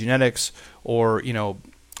 whether it be genetics or,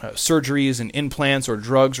 surgeries and implants or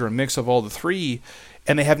drugs or a mix of all the three,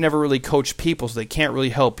 and they have never really coached people, so they can't really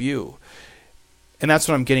help you. And that's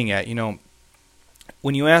what I'm getting at.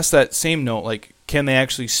 When you ask that same note, like, can they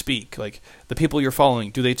actually speak? Like, the people you're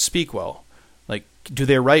following, do they speak well? Like, do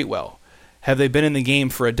they write well? Have they been in the game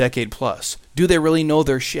for a decade plus? Do they really know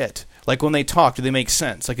their shit? Like, when they talk, do they make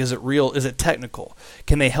sense? Like, is it real? Is it technical?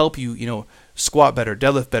 Can they help you, squat better,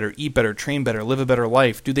 deadlift better, eat better, train better, live a better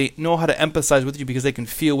life? Do they know how to empathize with you because they can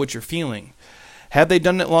feel what you're feeling? Have they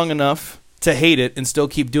done it long enough to hate it and still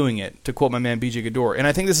keep doing it, to quote my man BJ Gador? And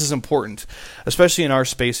I think this is important, especially in our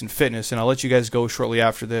space in fitness, and I'll let you guys go shortly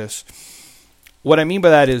after this. What I mean by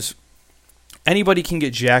that is, anybody can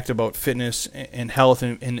get jacked about fitness and health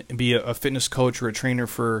and be a fitness coach or a trainer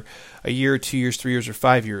for a year, 2 years, 3 years, or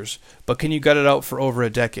 5 years, but can you gut it out for over a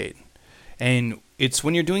decade? And it's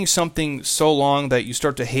when you're doing something so long that you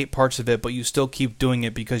start to hate parts of it, but you still keep doing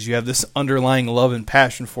it because you have this underlying love and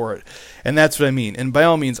passion for it. And that's what I mean. And by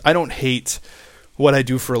all means, I don't hate what I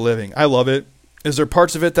do for a living. I love it. Is there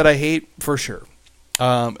parts of it that I hate? For sure.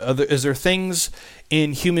 Is there things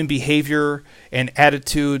in human behavior and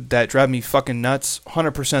attitude that drive me fucking nuts?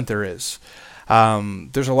 100% there is.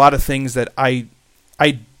 There's a lot of things that I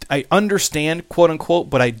understand, quote unquote,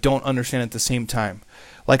 but I don't understand at the same time.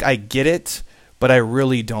 Like, I get it, but I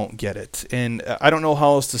really don't get it. And I don't know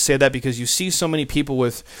how else to say that, because you see so many people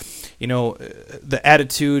with, the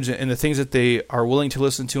attitudes and the things that they are willing to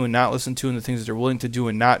listen to and not listen to, and the things that they're willing to do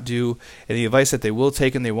and not do, and the advice that they will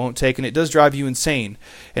take and they won't take, and it does drive you insane.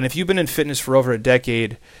 And if you've been in fitness for over a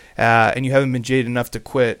decade and you haven't been jaded enough to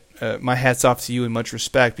quit, my hat's off to you and much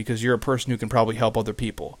respect, because you're a person who can probably help other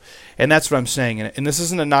people. And that's what I'm saying. And this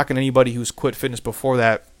isn't a knock on anybody who's quit fitness before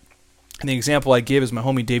that. And the example I give is my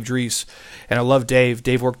homie Dave Drees, and I love Dave.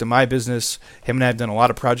 Dave worked in my business. Him and I have done a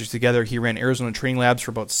lot of projects together. He ran Arizona Training Labs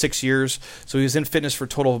for about 6 years, so he was in fitness for a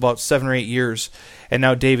total of about 7 or 8 years. And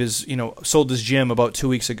now Dave is, sold his gym about 2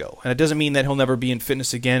 weeks ago. And it doesn't mean that he'll never be in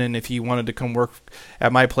fitness again. And if he wanted to come work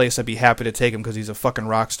at my place, I'd be happy to take him because he's a fucking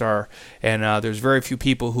rock star. And there's very few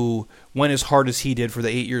people who went as hard as he did for the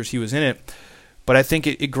 8 years he was in it. But I think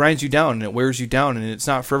it grinds you down and it wears you down, and it's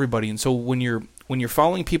not for everybody. And so when you're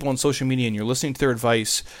following people on social media and you're listening to their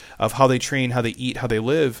advice of how they train, how they eat, how they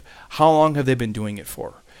live, how long have they been doing it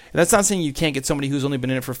for? And that's not saying you can't get somebody who's only been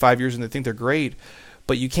in it for 5 years and they think they're great,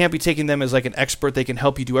 but you can't be taking them as like an expert. They can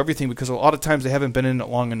help you do everything because a lot of times they haven't been in it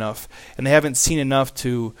long enough and they haven't seen enough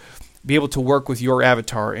to be able to work with your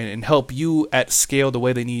avatar and help you at scale the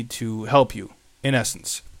way they need to help you, in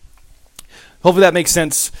essence. Hopefully that makes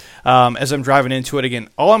sense as I'm driving into it. Again,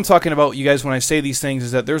 all I'm talking about, you guys, when I say these things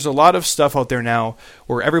is that there's a lot of stuff out there now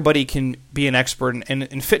where everybody can be an expert.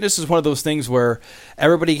 And fitness is one of those things where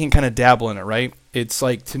everybody can kind of dabble in it, right? It's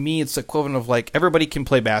like, to me, it's the equivalent of like everybody can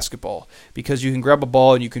play basketball because you can grab a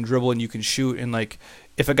ball and you can dribble and you can shoot. And like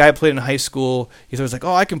if a guy played in high school, he's always like,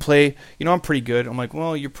 oh, I can play. I'm pretty good. I'm like,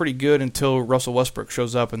 well, you're pretty good until Russell Westbrook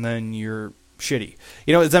shows up and then you're shitty.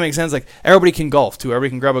 Does that make sense? Like everybody can golf too.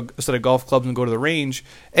 Everybody can grab a set of golf clubs and go to the range,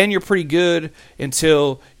 and you're pretty good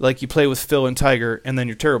until like you play with Phil and Tiger, and then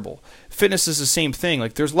you're terrible. Fitness is the same thing.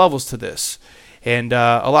 Like there's levels to this, and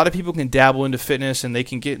a lot of people can dabble into fitness, and they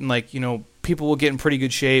can get in people will get in pretty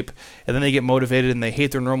good shape, and then they get motivated and they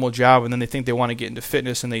hate their normal job, and then they think they want to get into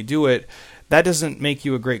fitness and they do it. That doesn't make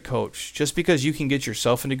you a great coach. Just because you can get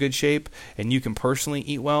yourself into good shape and you can personally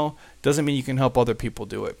eat well doesn't mean you can help other people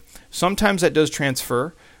do it. Sometimes that does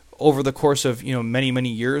transfer over the course of many, many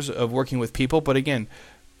years of working with people. But again,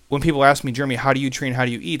 when people ask me, Jeremy, how do you train? How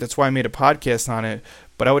do you eat? That's why I made a podcast on it.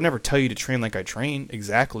 But I would never tell you to train like I train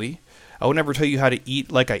exactly. I would never tell you how to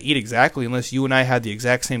eat like I eat exactly unless you and I had the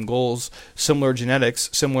exact same goals, similar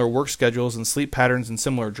genetics, similar work schedules and sleep patterns, and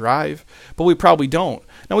similar drive. But we probably don't.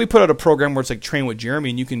 Now, we put out a program where it's like Train with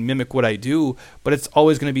Jeremy and you can mimic what I do, but it's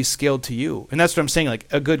always going to be scaled to you. And that's what I'm saying. Like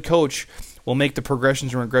a good coach will make the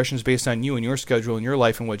progressions and regressions based on you and your schedule and your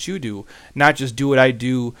life and what you do, not just do what I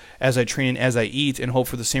do as I train and as I eat and hope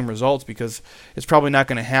for the same results, because it's probably not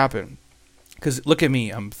going to happen. Because look at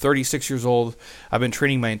me, I'm 36 years old, I've been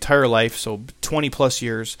training my entire life, so 20 plus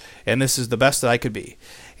years, and this is the best that I could be.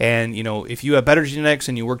 And, if you have better genetics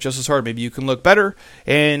and you work just as hard, maybe you can look better,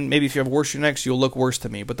 and maybe if you have worse genetics, you'll look worse to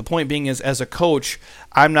me. But the point being is, as a coach,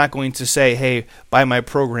 I'm not going to say, hey, buy my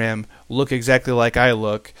program, look exactly like I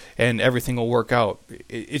look, and everything will work out.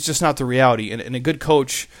 It's just not the reality. And a good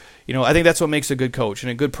coach, I think that's what makes a good coach and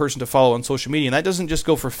a good person to follow on social media. And that doesn't just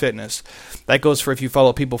go for fitness. That goes for if you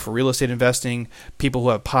follow people for real estate investing, people who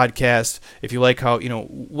have podcasts, if you like how,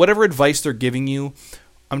 whatever advice they're giving you,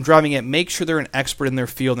 I'm driving at make sure they're an expert in their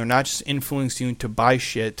field. They're not just influencing you to buy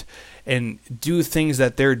shit and do things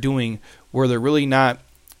that they're doing where they're really not,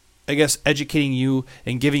 educating you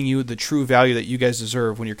and giving you the true value that you guys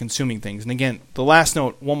deserve when you're consuming things. And again, the last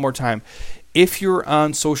note, one more time. If you're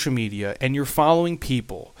on social media and you're following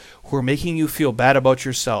people who are making you feel bad about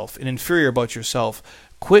yourself and inferior about yourself,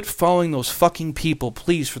 quit following those fucking people,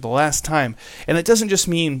 please, for the last time. And it doesn't just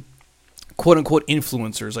mean quote-unquote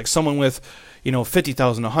influencers, like someone with,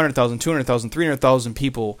 50,000, 100,000, 200,000, 300,000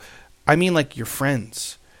 people. I mean like your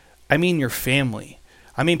friends. I mean your family.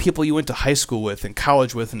 I mean people you went to high school with and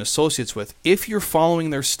college with and associates with. If you're following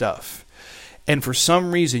their stuff, and for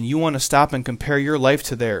some reason you want to stop and compare your life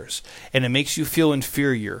to theirs, and it makes you feel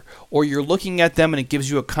inferior, or you're looking at them and it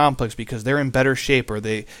gives you a complex because they're in better shape, or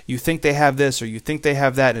you think they have this, or you think they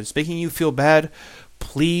have that, and it's making you feel bad,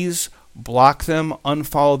 please block them,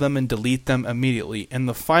 unfollow them, and delete them immediately. And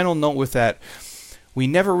the final note with that, we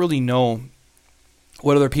never really know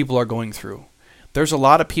what other people are going through. There's a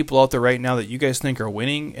lot of people out there right now that you guys think are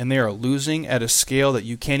winning, and they are losing at a scale that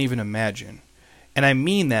you can't even imagine. And I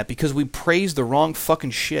mean that because we praise the wrong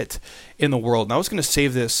fucking shit in the world. And I was going to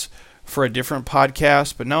save this for a different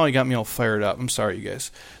podcast, but now it got me all fired up. I'm sorry, you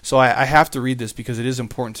guys. So I have to read this because it is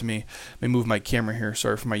important to me. Let me move my camera here.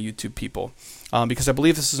 Sorry for my YouTube people. Because I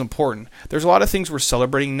believe this is important. There's a lot of things we're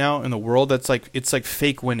celebrating now in the world that's like, it's like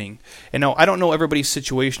fake winning. And now I don't know everybody's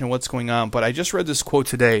situation and what's going on, but I just read this quote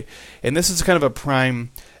today, and this is kind of a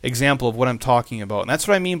prime example of what I'm talking about. And that's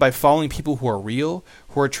what I mean by following people who are real,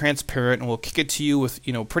 who are transparent, and will kick it to you with,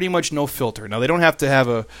 pretty much no filter. Now they don't have to have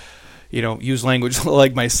a, use language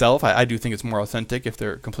like myself. I do think it's more authentic if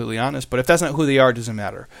they're completely honest, but if that's not who they are, it doesn't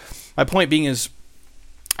matter. My point being is,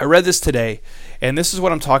 I read this today, and this is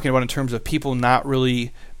what I'm talking about in terms of people not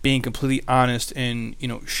really being completely honest and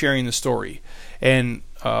sharing the story. And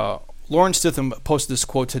Lauren Stitham posted this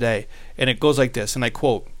quote today, and it goes like this, and I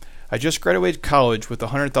quote, "I just graduated college with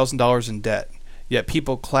 $100,000 in debt, yet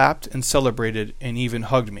people clapped and celebrated and even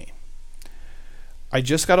hugged me. I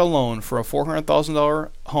just got a loan for a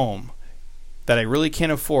 $400,000 home that I really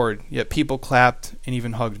can't afford, yet people clapped and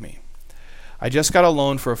even hugged me. I just got a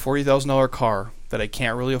loan for a $40,000 car that I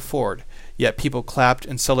can't really afford, yet people clapped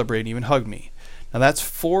and celebrated and even hugged me." Now that's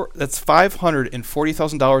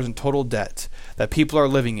 $540,000 in total debt that people are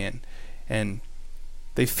living in, and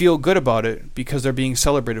they feel good about it because they're being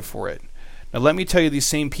celebrated for it. Now let me tell you, these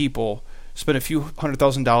same people spent a few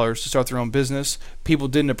 $100,000 to start their own business. People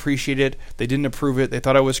didn't appreciate it. They didn't approve it. They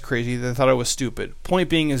thought I was crazy. They thought I was stupid. Point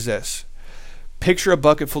being is this. Picture a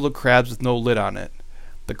bucket full of crabs with no lid on it.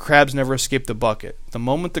 The crabs never escape the bucket. The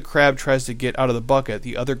moment the crab tries to get out of the bucket,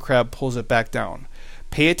 the other crab pulls it back down.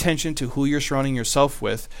 Pay attention to who you're surrounding yourself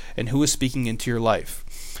with and who is speaking into your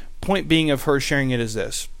life. Point being of her sharing it is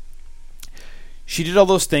this. She did all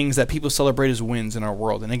those things that people celebrate as wins in our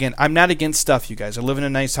world. And again, I'm not against stuff, you guys. I live in a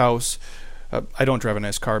nice house. I don't drive a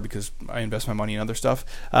nice car because I invest my money in other stuff.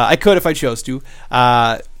 I could if I chose to.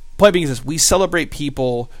 Point being is this. We celebrate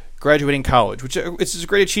people graduating college, which is a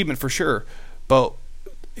great achievement for sure. But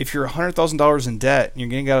if you're $100,000 in debt and you're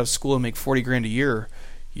getting out of school and make $40,000 a year,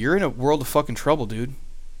 you're in a world of fucking trouble, dude.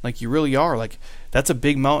 Like, you really are. Like, that's a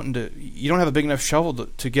big mountain you don't have a big enough shovel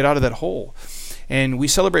to get out of that hole. And we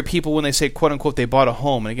celebrate people when they say, quote unquote, they bought a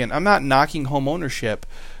home. And again, I'm not knocking home ownership,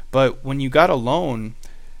 but when you got a loan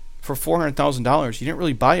for $400,000, you didn't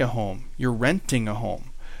really buy a home. You're renting a home.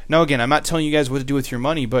 Now, again, I'm not telling you guys what to do with your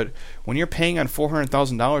money, but when you're paying on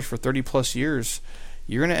 $400,000 for 30 plus years,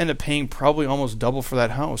 you're going to end up paying probably almost double for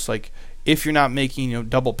that house. Like, if you're not making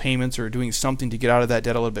double payments or doing something to get out of that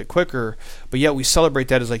debt a little bit quicker. But yet we celebrate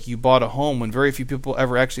that as like you bought a home, when very few people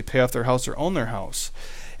ever actually pay off their house or own their house.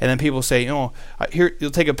 And then people say, here,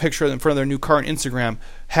 you'll take a picture in front of their new car on Instagram,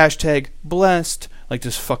 hashtag blessed. Like,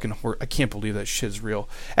 this fucking I can't believe that shit is real.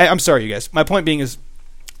 I'm sorry, you guys. My point being is,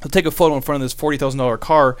 they'll take a photo in front of this $40,000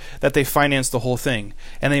 car that they financed the whole thing,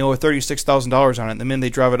 and they owe $36,000 on it. And the minute they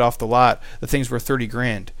drive it off the lot, the thing's worth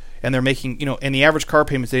 $30,000, and they're making, and the average car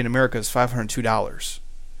payment today in America is $502.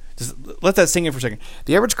 Just let that sink in for a second.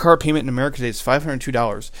 The average car payment in America today is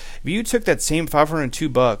 $502. If you took that same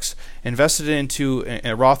 $502, invested it into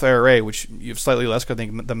a Roth IRA, which you have slightly less, because I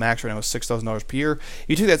think the max right now is $6,000 per year.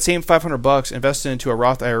 You took that same $500, invested into a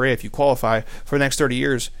Roth IRA, if you qualify for the next 30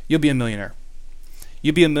 years, you'll be a millionaire.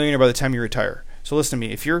 You'll be a millionaire by the time you retire. So listen to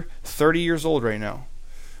me. If you're 30 years old right now,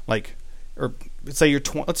 or let's say you're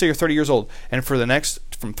 30 years old, and for the next,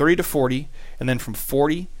 from 30 to 40, and then from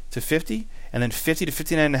 40 to 50, and then 50 to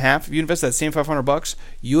 59 and a half, if you invest that same $500,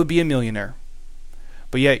 you would be a millionaire.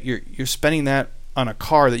 But yet you're spending that on a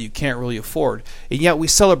car that you can't really afford, and yet we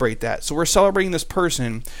celebrate that. So we're celebrating this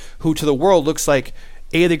person who to the world looks like,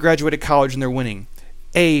 A, they graduated college and they're winning.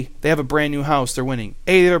 A, they have a brand new house, they're winning.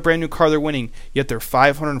 A, they have a brand new car, they're winning. Yet they're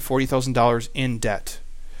 $540,000 in debt.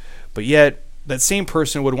 But yet that same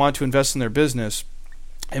person would want to invest in their business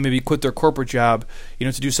and maybe quit their corporate job,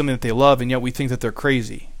 to do something that they love, and yet we think that they're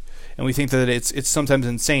crazy. And we think that it's sometimes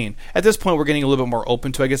insane. At this point, we're getting a little bit more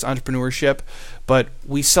open to, I guess, entrepreneurship, but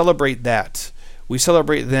we celebrate that. We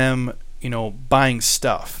celebrate them, buying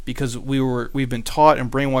stuff because we've been taught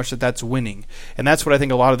and brainwashed that that's winning. And that's what I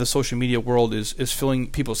think a lot of the social media world is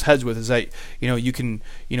filling people's heads with, is that, you can,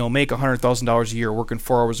 make $100,000 a year working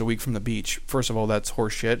 4 hours a week from the beach. First of all, that's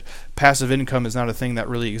horseshit. Passive income is not a thing that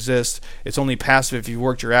really exists. It's only passive if you've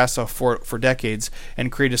worked your ass off for decades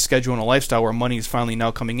and create a schedule and a lifestyle where money is finally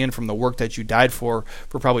now coming in from the work that you died for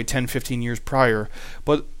probably 10, 15 years prior.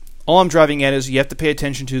 But all I'm driving at is you have to pay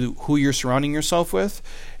attention to who you're surrounding yourself with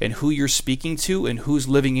and who you're speaking to and who's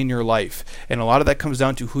living in your life. And a lot of that comes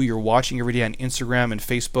down to who you're watching every day on Instagram and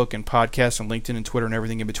Facebook and podcasts and LinkedIn and Twitter and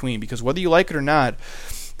everything in between. Because whether you like it or not,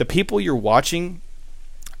 the people you're watching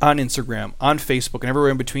on Instagram, on Facebook, and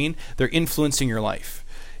everywhere in between, they're influencing your life.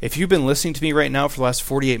 If you've been listening to me right now for the last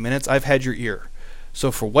 48 minutes, I've had your ear. So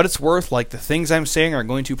for what it's worth, the things I'm saying are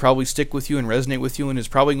going to probably stick with you and resonate with you, and is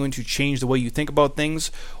probably going to change the way you think about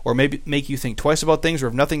things, or maybe make you think twice about things, or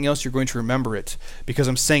if nothing else, you're going to remember it because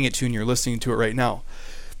I'm saying it to you and you're listening to it right now.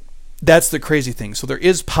 That's the crazy thing. So there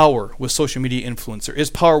is power with social media influence. There is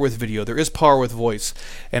power with video. There is power with voice.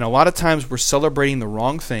 And a lot of times we're celebrating the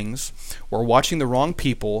wrong things. We're watching the wrong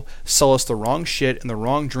people sell us the wrong shit and the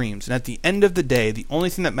wrong dreams. And at the end of the day, the only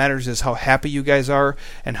thing that matters is how happy you guys are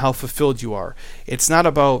and how fulfilled you are. It's not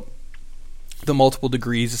about the multiple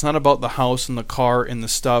degrees. It's not about the house and the car and the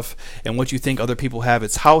stuff and what you think other people have.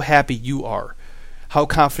 It's how happy you are. How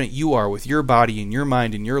confident you are with your body and your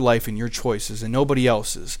mind and your life and your choices and nobody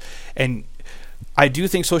else's. And I do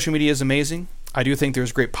think social media is amazing. I do think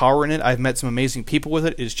there's great power in it. I've met some amazing people with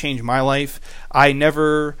it. It has changed my life. I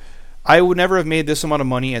would never have made this amount of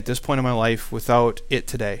money at this point in my life without it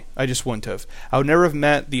today. I just wouldn't have. I would never have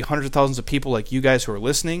met the hundreds of thousands of people like you guys who are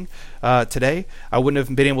listening today. I wouldn't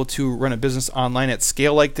have been able to run a business online at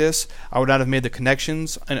scale like this. I would not have made the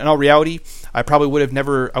connections. And in all reality, I probably would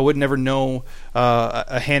never know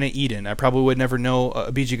a Hannah Eden. I probably would never know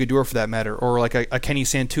a BJ Gaddour for that matter, or like a Kenny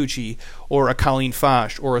Santucci, or a Colleen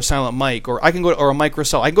Fosh, or a Silent Mike, or a Mike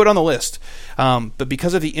Russell. I can go down the list. But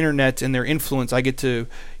because of the internet and their influence, I get to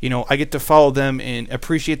follow them and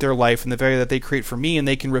appreciate their life and the value that they create for me, and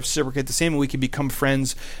they can reciprocate the same, and we can become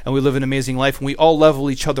friends, and we live an amazing life, and we all level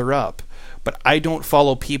each other up. But I don't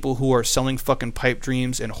follow people who are selling fucking pipe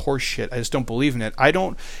dreams and horse shit. I just don't believe in it.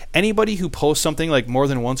 Anybody who posts something like more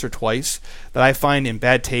than once or twice that I find in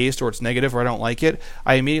bad taste or it's negative or I don't like it,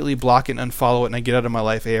 I immediately block it and unfollow it, and I get out of my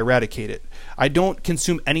life. I eradicate it. I don't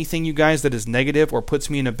consume anything, you guys, that is negative or puts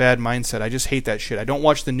me in a bad mindset. I just hate that shit. I don't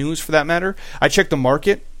watch the news for that matter. I check the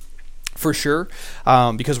market for sure,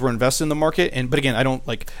 because we're invested in the market. But again, I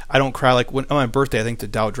don't cry like when on my birthday. I think the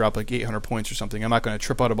Dow dropped like 800 points or something. I'm not going to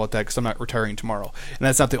trip out about that because I'm not retiring tomorrow, and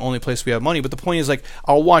that's not the only place we have money. But the point is, like,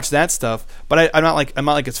 I'll watch that stuff, but I'm not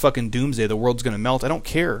like it's fucking doomsday. The world's going to melt. I don't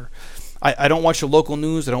care. I don't watch the local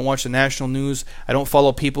news. I don't watch the national news. I don't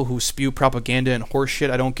follow people who spew propaganda and horse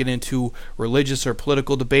shit. I don't get into religious or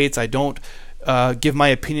political debates. I don't give my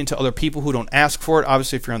opinion to other people who don't ask for it.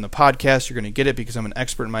 Obviously, if you're on the podcast, you're going to get it because I'm an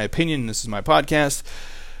expert in my opinion, and this is my podcast.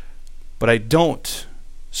 But I don't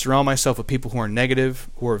surround myself with people who are negative,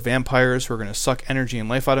 who are vampires, who are going to suck energy and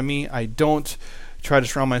life out of me. I don't try to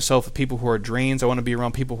surround myself with people who are drains. I want to be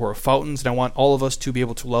around people who are fountains, and I want all of us to be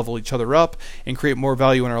able to level each other up and create more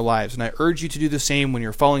value in our lives. And I urge you to do the same when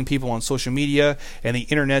you're following people on social media and the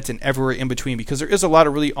internet and everywhere in between, because there is a lot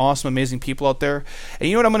of really awesome, amazing people out there. And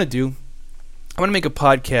you know what I'm going to do? I'm going to make a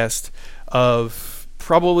podcast of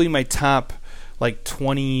probably my top like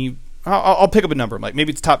 20. I'll pick up a number, like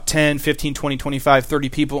maybe it's top 10, 15, 20, 25, 30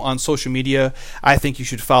 people on social media I think you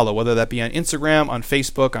should follow, whether that be on Instagram, on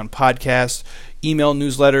Facebook, on podcasts, email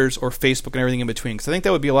newsletters, or Facebook, and everything in between, because I think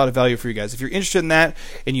that would be a lot of value for you guys. If you're interested in that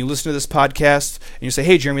and you listen to this podcast and you say,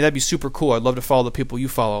 hey, Jeremy, that'd be super cool, I'd love to follow the people you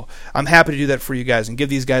follow, I'm happy to do that for you guys and give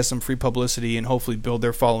these guys some free publicity and hopefully build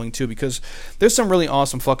their following too, because there's some really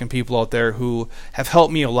awesome fucking people out there who have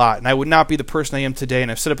helped me a lot, and I would not be the person I am today, and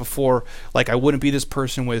I've said it before, like I wouldn't be this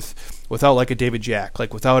person without like a David Jack,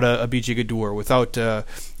 like without a BJ Gaddour, without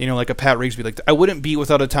like a Pat Rigsby, like I wouldn't be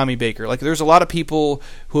without a Tommy Baker. Like there's a lot of people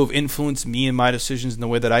who have influenced me in my decisions and the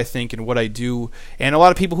way that I think and what I do, and a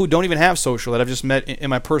lot of people who don't even have social that I've just met in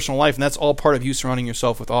my personal life, and that's all part of you surrounding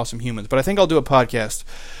yourself with awesome humans. But I think I'll do a podcast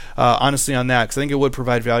honestly on that, because I think it would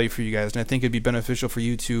provide value for you guys, and I think it'd be beneficial for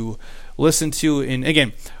you to listen to. And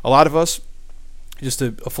again, a lot of us, just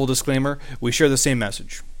a full disclaimer, we share the same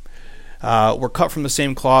message. We're cut from the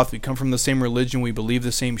same cloth. We come from the same religion. We believe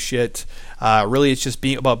the same shit. Really, it's just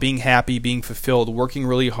about being happy, being fulfilled, working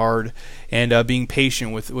really hard, and being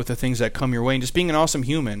patient with the things that come your way, and just being an awesome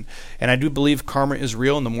human. And I do believe karma is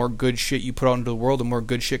real, and the more good shit you put out into the world, the more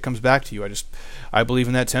good shit comes back to you. I believe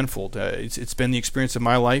in that tenfold. It's been the experience of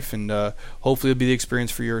my life, and hopefully it'll be the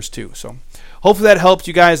experience for yours too. So hopefully that helped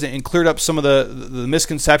you guys and cleared up some of the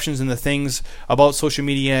misconceptions and the things about social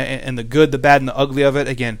media and the good, the bad, and the ugly of it.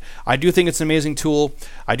 Again, I do think it's an amazing tool.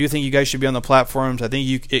 I do think you guys should be on the platforms. I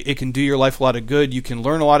think it can do your life a lot of good. You can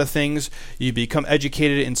learn a lot of things. You become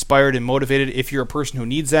educated, inspired, and motivated if you're a person who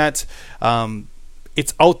needs that.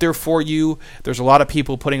 It's out there for you. There's a lot of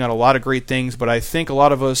people putting out a lot of great things, but I think a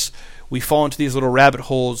lot of us, we fall into these little rabbit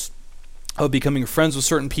holes of becoming friends with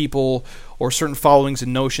certain people or certain followings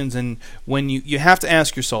and notions. And when you have to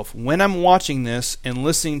ask yourself, when I'm watching this and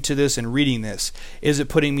listening to this and reading this, is it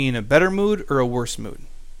putting me in a better mood or a worse mood?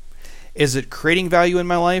 Is it creating value in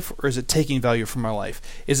my life, or is it taking value from my life?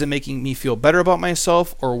 Is it making me feel better about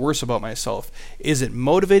myself or worse about myself? Is it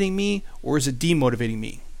motivating me, or is it demotivating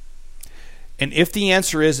me? And if the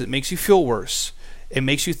answer is it makes you feel worse, it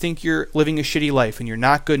makes you think you're living a shitty life and you're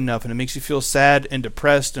not good enough, and it makes you feel sad and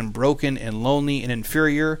depressed and broken and lonely and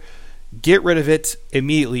inferior, get rid of it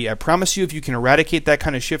immediately. I promise you, if you can eradicate that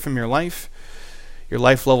kind of shit from your life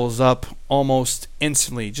levels up almost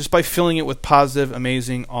instantly just by filling it with positive,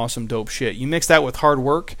 amazing, awesome, dope shit. You mix that with hard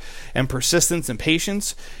work and persistence and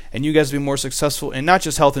patience, and you guys will be more successful in not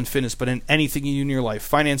just health and fitness, but in anything you do in your life,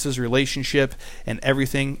 finances, relationship, and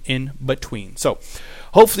everything in between. So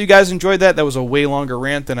hopefully you guys enjoyed that. That was a way longer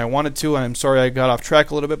rant than I wanted to, and I'm sorry I got off track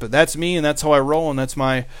a little bit, but that's me, and that's how I roll, and that's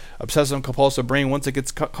my obsessive compulsive brain. Once it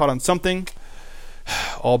gets caught on something,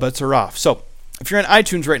 all bets are off. So if you're on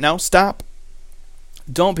iTunes right now, stop,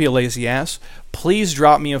 don't be a lazy ass. Please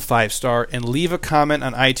drop me a 5-star and leave a comment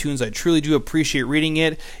on iTunes. I truly do appreciate reading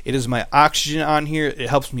it. It is my oxygen on here. It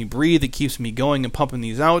helps me breathe. It keeps me going and pumping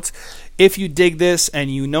these out. If you dig this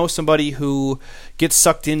and you know somebody who gets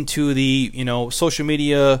sucked into the, social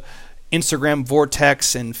media, Instagram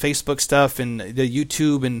vortex and Facebook stuff and the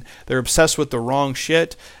YouTube, and they're obsessed with the wrong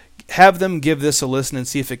shit, have them give this a listen and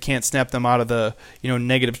see if it can't snap them out of the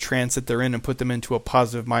negative trance that they're in and put them into a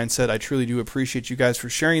positive mindset. I truly do appreciate you guys for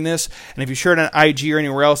sharing this. And if you share it on IG or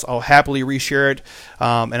anywhere else, I'll happily reshare it.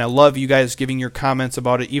 And I love you guys giving your comments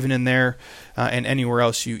about it, even in there and anywhere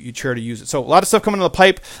else you try to use it. So a lot of stuff coming in the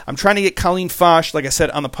pipe. I'm trying to get Colleen Fosh, like I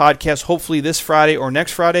said, on the podcast, hopefully this Friday or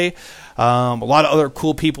next Friday. A lot of other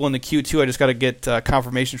cool people in the queue, too. I just got to get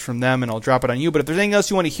confirmation from them, and I'll drop it on you. But if there's anything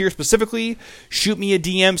else you want to hear specifically, shoot me a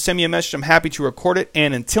DM, send me a message. I'm happy to record it.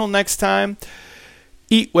 And until next time,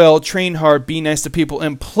 eat well, train hard, be nice to people,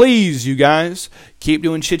 and please, you guys, keep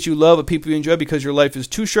doing shit you love with people you enjoy because your life is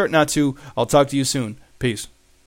too short not to. I'll talk to you soon. Peace.